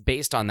 it's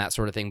based on that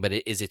sort of thing, but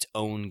it is its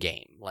own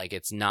game. Like,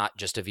 it's not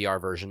just a VR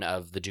version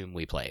of the Doom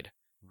we played.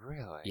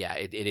 Really? Yeah,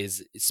 it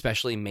is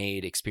specially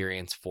made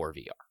experience for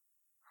VR.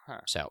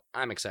 Huh. So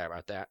I'm excited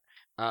about that.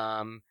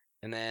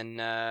 And then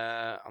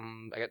I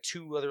got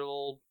two other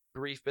little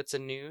brief bits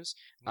of news.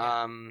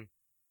 Yeah.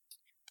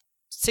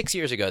 6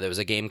 years ago, there was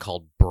a game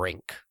called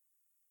Brink.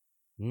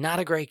 Not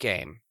a great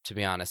game, to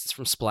be honest. It's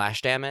from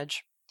Splash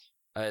Damage,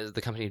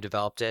 the company who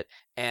developed it,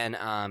 and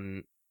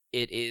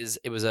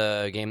it was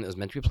a game that was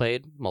meant to be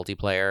played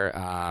multiplayer.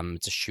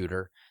 It's a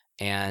shooter,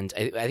 and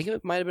I think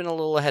it might have been a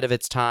little ahead of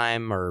its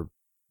time, or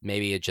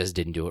maybe it just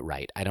didn't do it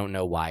right. I don't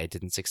know why it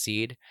didn't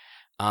succeed.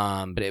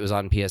 But it was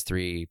on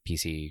PS3,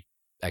 PC,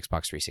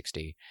 Xbox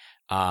 360,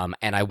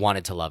 and I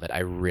wanted to love it. I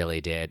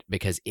really did,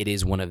 because it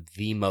is one of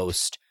the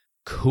most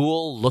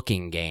cool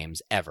looking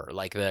games ever.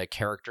 Like, the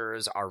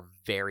characters are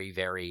very,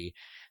 very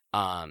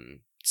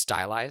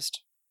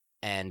stylized,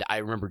 and I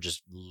remember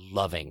just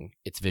loving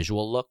its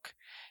visual look.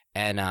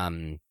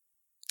 And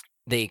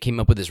they came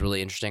up with this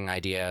really interesting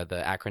idea.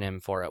 The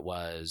acronym for it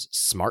was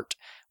SMART,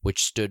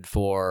 which stood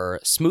for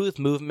Smooth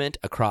Movement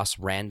Across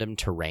Random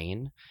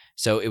Terrain.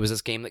 So it was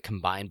this game that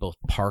combined both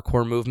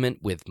parkour movement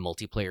with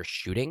multiplayer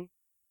shooting.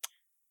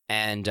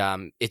 And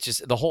it's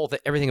just the whole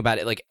everything about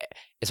it. Like,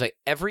 it's like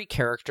every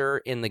character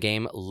in the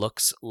game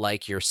looks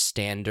like your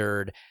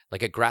standard,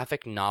 like a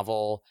graphic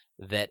novel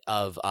that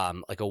of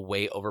like a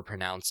way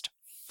overpronounced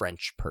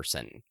French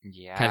person.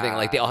 Yeah. Kind of thing.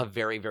 Like, they all have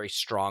very, very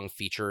strong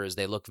features.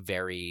 They look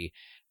very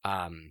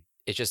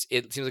it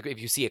seems like if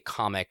you see a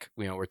comic,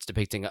 where it's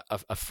depicting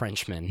a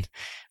Frenchman,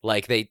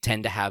 like, they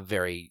tend to have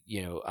very,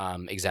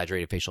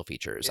 exaggerated facial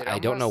features. I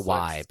don't know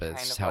why, but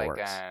it's how it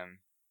works.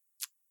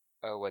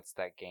 What's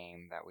that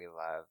game that we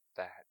love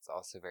that's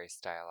also very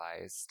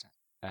stylized?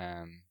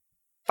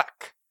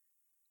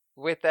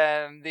 With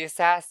the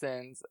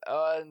assassins.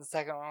 Oh, and the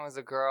second one was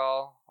a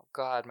girl. Oh,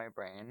 God, my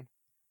brain.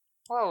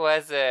 What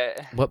was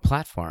it? What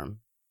platform?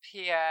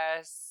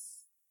 PS.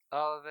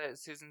 all of it.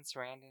 Susan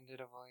Sarandon did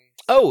a voice.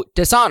 Oh,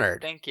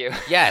 Dishonored. Thank you.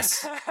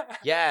 Yes.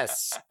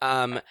 Yes.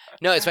 No,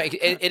 it's fine.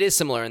 It is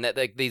similar in that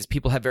like these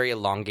people have very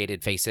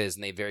elongated faces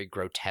and they have very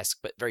grotesque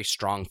but very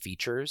strong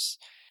features.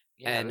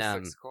 Yeah, and, this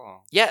looks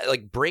cool. Yeah,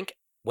 like Brink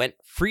went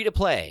free to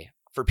play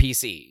for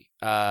PC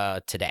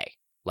today.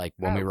 Like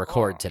when we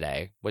record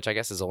today, which I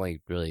guess is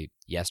only really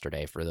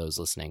yesterday for those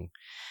listening.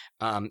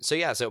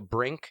 So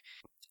Brink,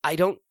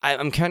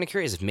 I'm kind of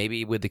curious if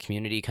maybe with the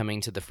community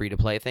coming to the free to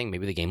play thing,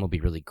 maybe the game will be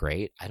really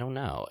great. I don't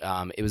know.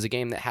 It was a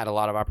game that had a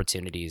lot of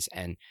opportunities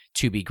and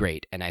to be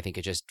great, and I think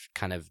it just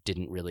kind of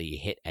didn't really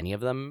hit any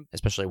of them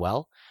especially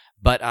well.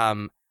 But I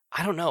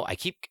don't know. I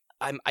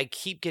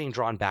keep getting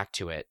drawn back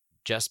to it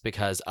just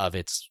because of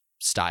its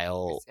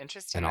style. It's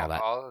interesting and all that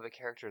that. All of the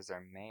characters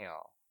are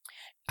male.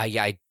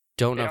 Yeah, I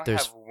don't know if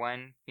there's have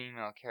one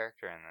female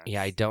character in this.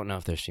 Yeah, I don't know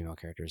if there's female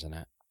characters in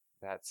it.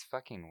 That's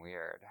fucking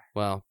weird.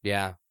 Well,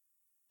 yeah.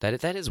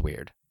 That is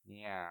weird.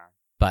 Yeah.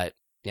 But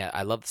yeah,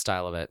 I love the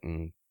style of it,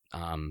 and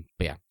but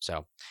yeah,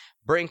 so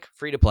Brink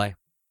free to play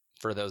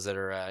for those that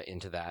are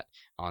into that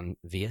on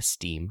via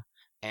Steam.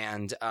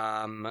 And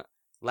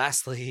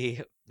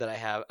lastly that I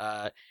have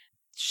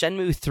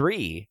Shenmue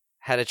 3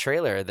 had a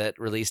trailer that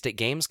released at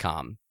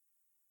Gamescom.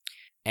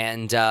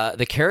 And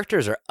the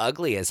characters are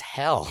ugly as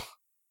hell.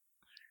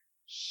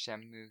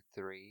 Shenmue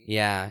 3?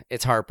 Yeah,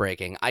 it's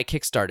heartbreaking. I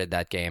kickstarted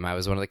that game. I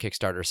was one of the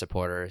Kickstarter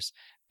supporters.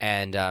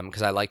 And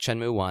because I like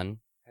Shenmue 1.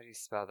 How do you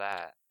spell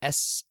that?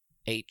 SHENMUE.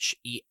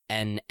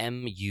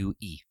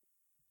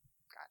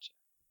 Gotcha.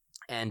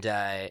 And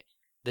the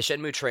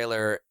Shenmue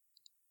trailer,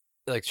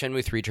 like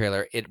Shenmue 3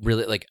 trailer, it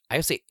really, like, I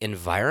would say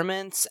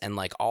environments and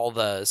like all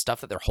the stuff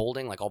that they're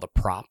holding, like all the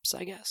props,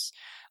 I guess.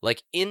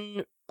 Like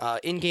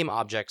in-game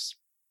objects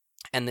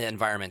and the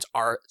environments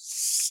are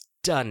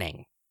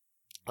stunning.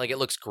 Like, it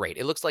looks great.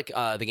 It looks like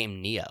the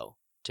game Nioh,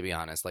 to be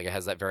honest. Like, it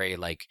has that very,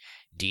 like,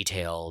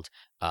 detailed,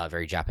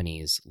 very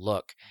Japanese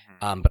look.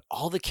 Mm-hmm. But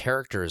all the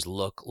characters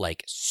look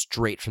like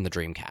straight from the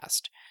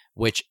Dreamcast,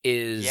 which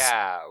is...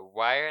 Yeah,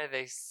 why are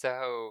they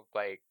so,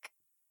 like...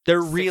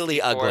 They're really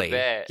ugly.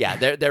 Bit.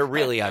 Yeah, they're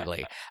really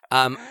ugly.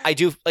 I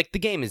do... Like, the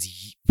game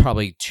is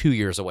probably 2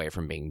 years away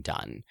from being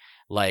done.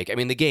 Like, I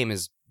mean, the game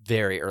is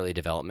very early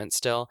development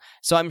still,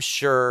 so I'm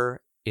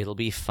sure it'll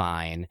be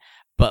fine.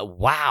 But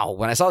wow,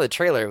 when I saw the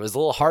trailer, it was a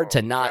little hard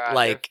to not God,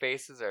 like. Their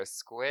faces are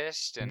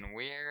squished and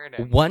weird.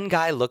 And... One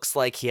guy looks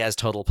like he has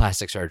total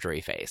plastic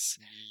surgery face.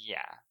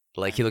 Yeah,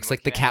 like he looks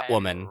like the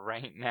Catwoman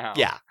right now.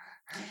 Yeah.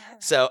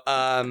 So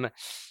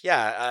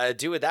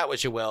do with that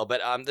what you will.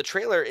 But the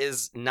trailer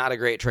is not a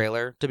great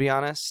trailer, to be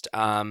honest.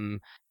 But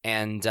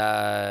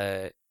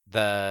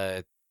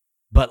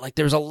like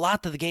there's a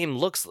lot that the game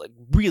looks like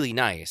really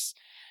nice.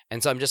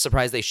 And so I'm just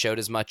surprised they showed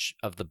as much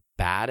of the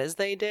bad as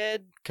they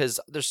did, because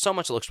there's so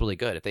much that looks really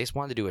good. If they just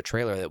wanted to do a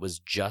trailer that was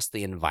just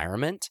the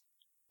environment,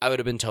 I would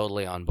have been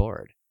totally on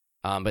board.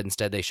 But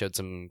instead they showed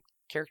some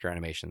character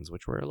animations,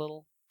 which were a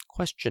little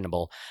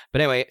questionable. But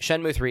anyway,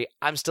 Shenmue 3,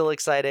 I'm still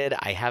excited.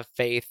 I have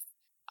faith.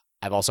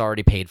 I've also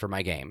already paid for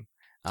my game.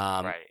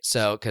 Right.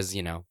 So, because,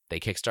 you know,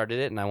 they kickstarted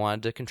it and I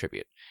wanted to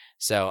contribute.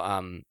 So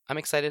I'm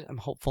excited. I'm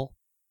hopeful.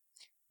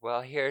 Well,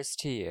 here's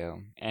to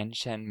you and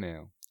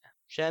Shenmue.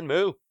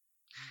 Shenmue.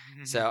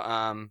 So,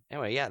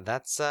 anyway, yeah,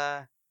 that's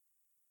all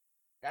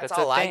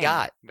I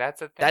got.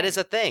 That's a thing. That is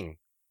a thing.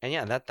 And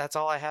yeah, that's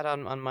all I had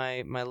on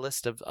my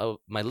list of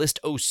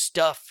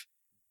stuff.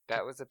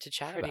 That was a to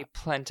chat pretty about.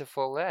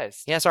 Plentiful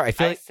list. Yeah, sorry.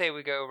 I say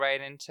we go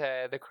right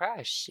into the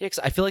crush. Yeah,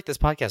 'cause I feel like this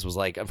podcast was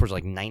like,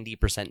 unfortunately, like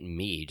 90%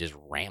 me just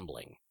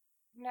rambling.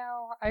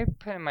 No, I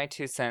put in my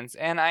 2 cents,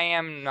 and I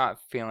am not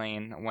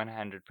feeling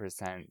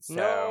 100%. So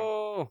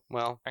no,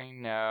 well, I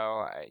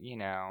know,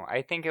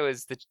 I think it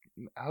was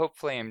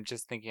hopefully I'm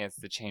just thinking it's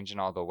the change in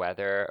all the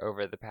weather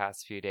over the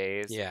past few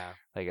days. Yeah.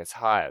 Like, it's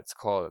hot, it's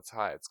cold, it's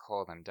hot, it's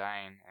cold, I'm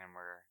dying, and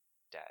we're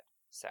dead.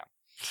 So,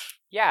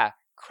 yeah,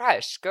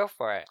 crush, go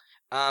for it.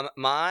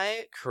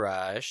 My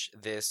crush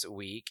this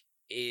week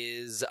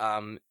is,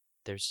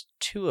 there's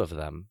 2 of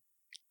them.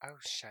 Oh,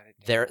 shut it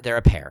down. They're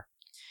a pair.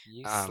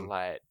 You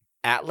slut.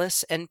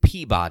 Atlas and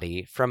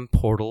Peabody from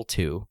Portal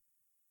 2.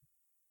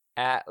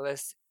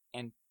 Atlas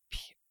and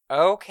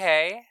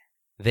okay.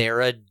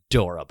 They're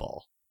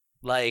adorable.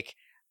 Like,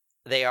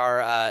 they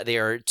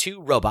are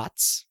 2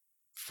 robots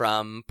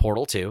from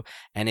Portal 2,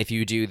 and if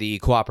you do the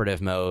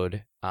cooperative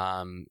mode,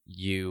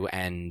 you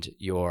and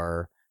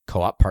your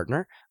co-op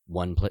partner,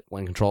 one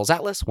controls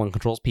Atlas, one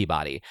controls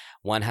Peabody.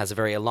 One has a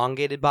very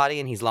elongated body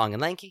and he's long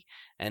and lanky,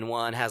 and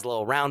one has a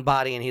little round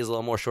body and he's a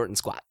little more short and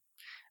squat.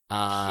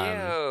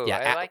 Cute.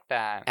 Yeah, I like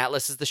that.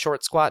 Atlas is the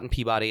short squat and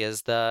Peabody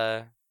is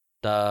the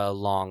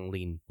long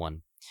lean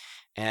one.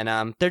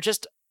 And they're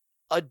just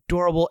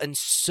adorable and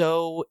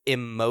so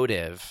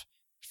emotive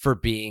for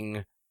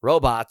being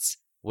robots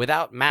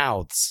without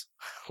mouths.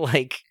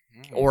 Like,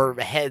 or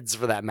heads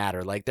for that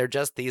matter. Like, they're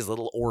just these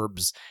little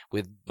orbs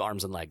with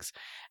arms and legs.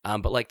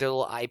 But like their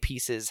little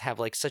eyepieces have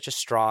like such a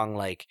strong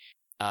like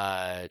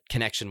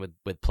connection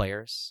with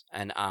players,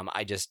 and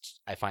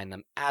I find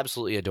them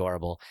absolutely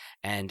adorable.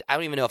 And I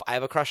don't even know if I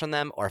have a crush on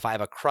them or if I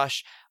have a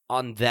crush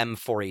on them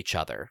for each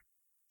other.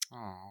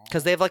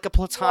 Because they have like a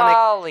platonic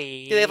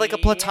Wally, they have like a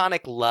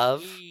platonic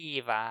love.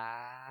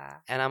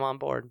 Eva. And I'm on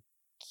board.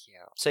 Cute.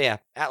 So yeah,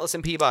 Atlas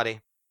and Peabody.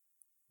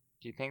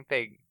 Do you think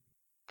they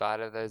thought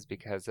of those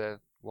because of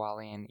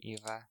Wally and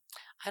Eva?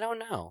 I don't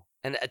know.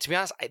 And to be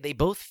honest, they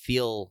both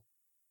feel...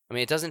 I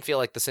mean, it doesn't feel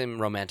like the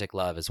same romantic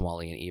love as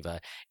Wally and Eva.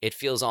 It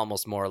feels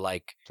almost more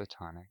like...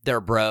 platonic.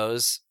 They're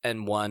bros,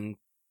 and one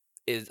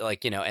is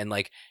like, and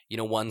like,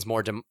 one's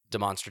more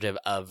demonstrative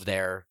of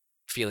their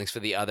feelings for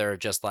the other,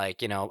 just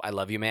like, I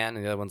love you, man.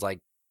 And the other one's like,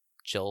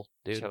 chill,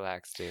 dude.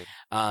 Chillax, dude.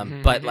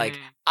 But like,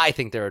 I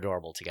think they're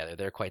adorable together.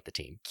 They're quite the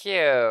team.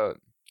 Cute.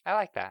 I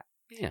like that.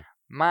 Yeah.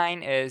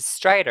 Mine is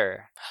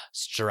Strider.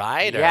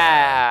 Strider.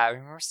 Yeah.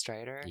 Remember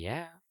Strider?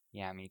 Yeah.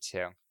 Yeah, me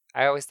too.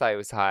 I always thought he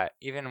was hot,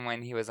 even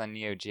when he was on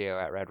Neo Geo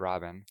at Red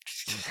Robin.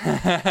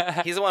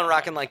 He's the one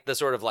rocking like the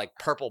sort of like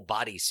purple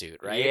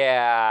bodysuit, right?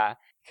 Yeah.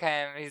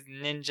 He's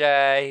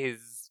ninja.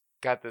 He's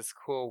got this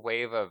cool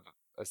wave of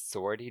a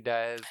sword he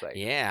does. Like,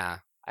 yeah.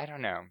 I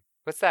don't know.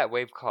 What's that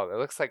wave called? It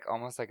looks like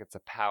almost like it's a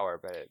power,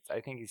 but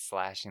I think he's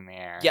slashing the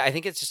air. Yeah, I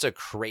think it's just a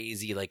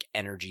crazy like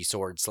energy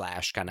sword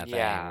slash kind of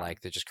thing.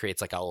 Like that just creates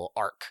like a little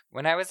arc.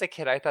 When I was a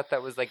kid, I thought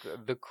that was like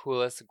the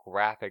coolest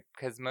graphic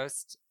because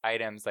most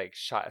items like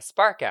shot a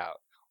spark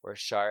out or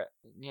shard,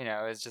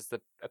 it's just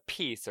a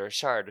piece or a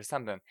shard or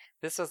something.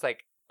 This was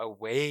like a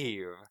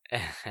wave.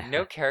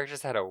 No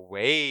characters had a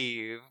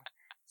wave,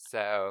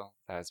 so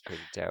that was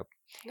pretty dope.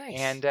 Nice.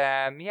 And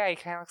he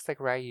kind of looks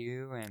like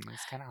Ryu, and he's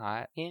kind of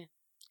hot. Yeah.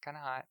 Kind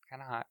of hot,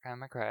 kind of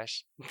my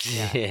crush.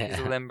 Yeah.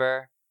 He's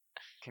limber,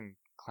 can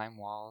climb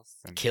walls.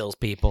 And kills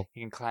people.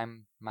 He can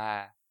climb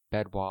my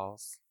bed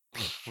walls.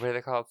 What are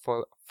they called?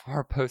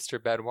 Four-poster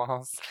bed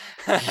walls.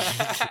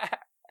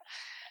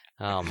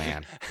 Oh,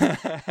 man.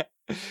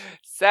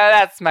 So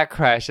that's my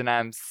crush, and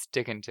I'm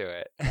sticking to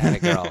it.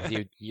 Atta girl,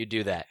 you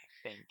do that.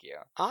 Thank you.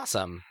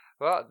 Awesome.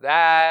 Well,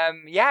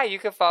 you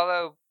can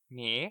follow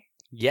me.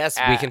 Yes,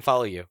 we can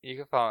follow you. You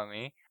can follow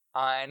me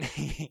on...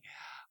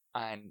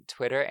 on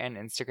Twitter and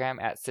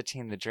Instagram at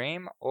Satine the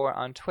Dream, or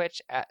on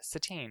Twitch at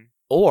Satine.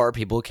 Or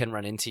people can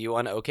run into you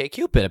on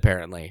OkCupid,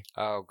 apparently.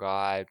 Oh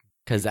God,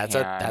 because that's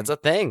a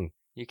thing.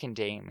 You can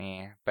date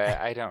me,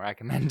 but I don't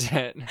recommend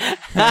it.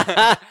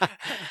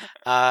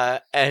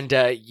 And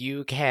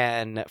you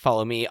can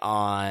follow me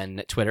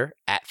on Twitter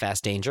at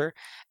Fast Danger,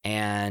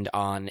 and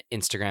on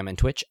Instagram and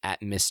Twitch at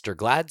Mr.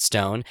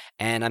 Gladstone.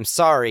 And I'm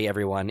sorry,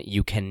 everyone,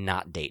 you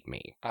cannot date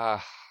me.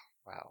 Wow.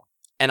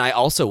 And I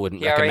also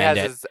wouldn't recommend it. He already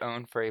has his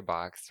own furry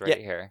box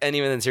here. And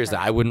even then, seriously,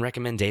 I wouldn't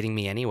recommend dating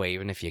me anyway,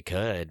 even if you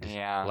could.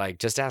 Yeah. Like,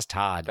 just ask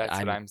Todd. That's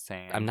what I'm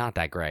saying. I'm not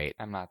that great.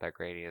 I'm not that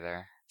great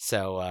either.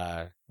 So,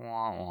 wah,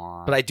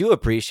 wah. But I do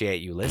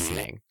appreciate you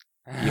listening,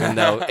 even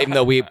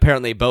though we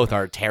apparently both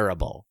are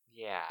terrible.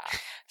 Yeah.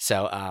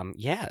 So,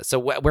 So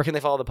where can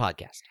they follow the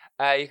podcast?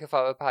 You can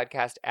follow the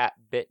podcast at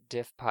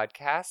BitDiff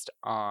Podcast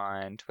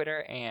on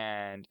Twitter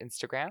and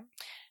Instagram.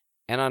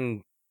 And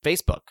on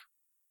Facebook,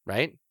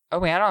 right?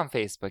 Oh, and on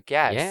Facebook.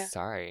 Yes. Yeah.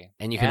 Sorry.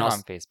 And you can also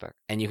on Facebook.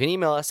 And you can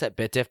email us at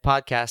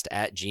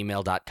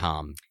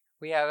bitdiffpodcast@gmail.com.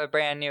 We have a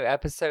brand new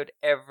episode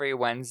every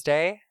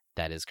Wednesday.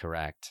 That is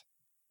correct.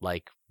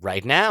 Like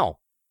right now.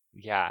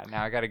 Yeah.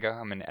 Now I got to go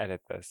home and edit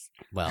this.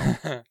 Well,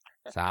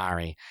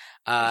 sorry.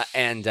 But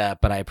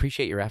I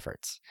appreciate your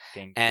efforts.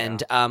 Thank you.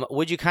 And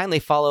would you kindly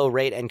follow,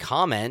 rate, and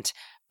comment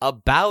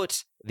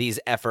about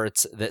these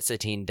efforts that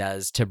Satine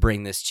does to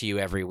bring this to you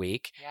every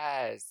week.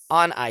 Yes.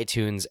 On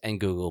iTunes and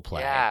Google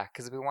Play. Yeah,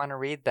 because we want to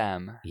read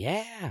them.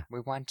 Yeah.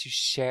 We want to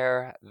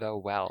share the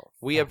wealth.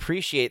 We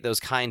appreciate those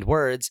kind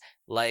words,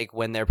 like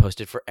when they're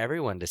posted for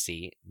everyone to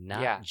see,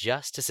 not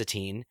just to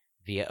Satine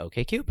via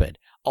OkCupid.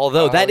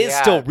 Although that is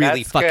still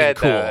really fucking good,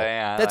 cool.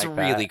 Yeah, that's like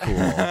really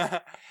cool.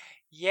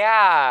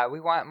 Yeah, we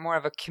want more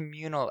of a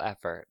communal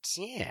effort.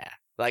 Yeah.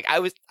 Like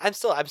I'm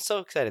so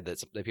excited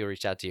that people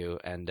reached out to you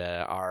and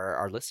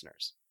our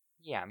listeners.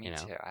 Yeah, me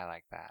too. I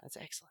like that. That's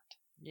excellent.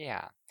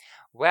 Yeah.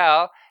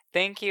 Well,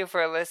 thank you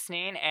for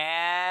listening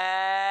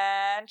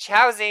and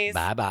chowsies.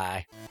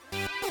 Bye-bye.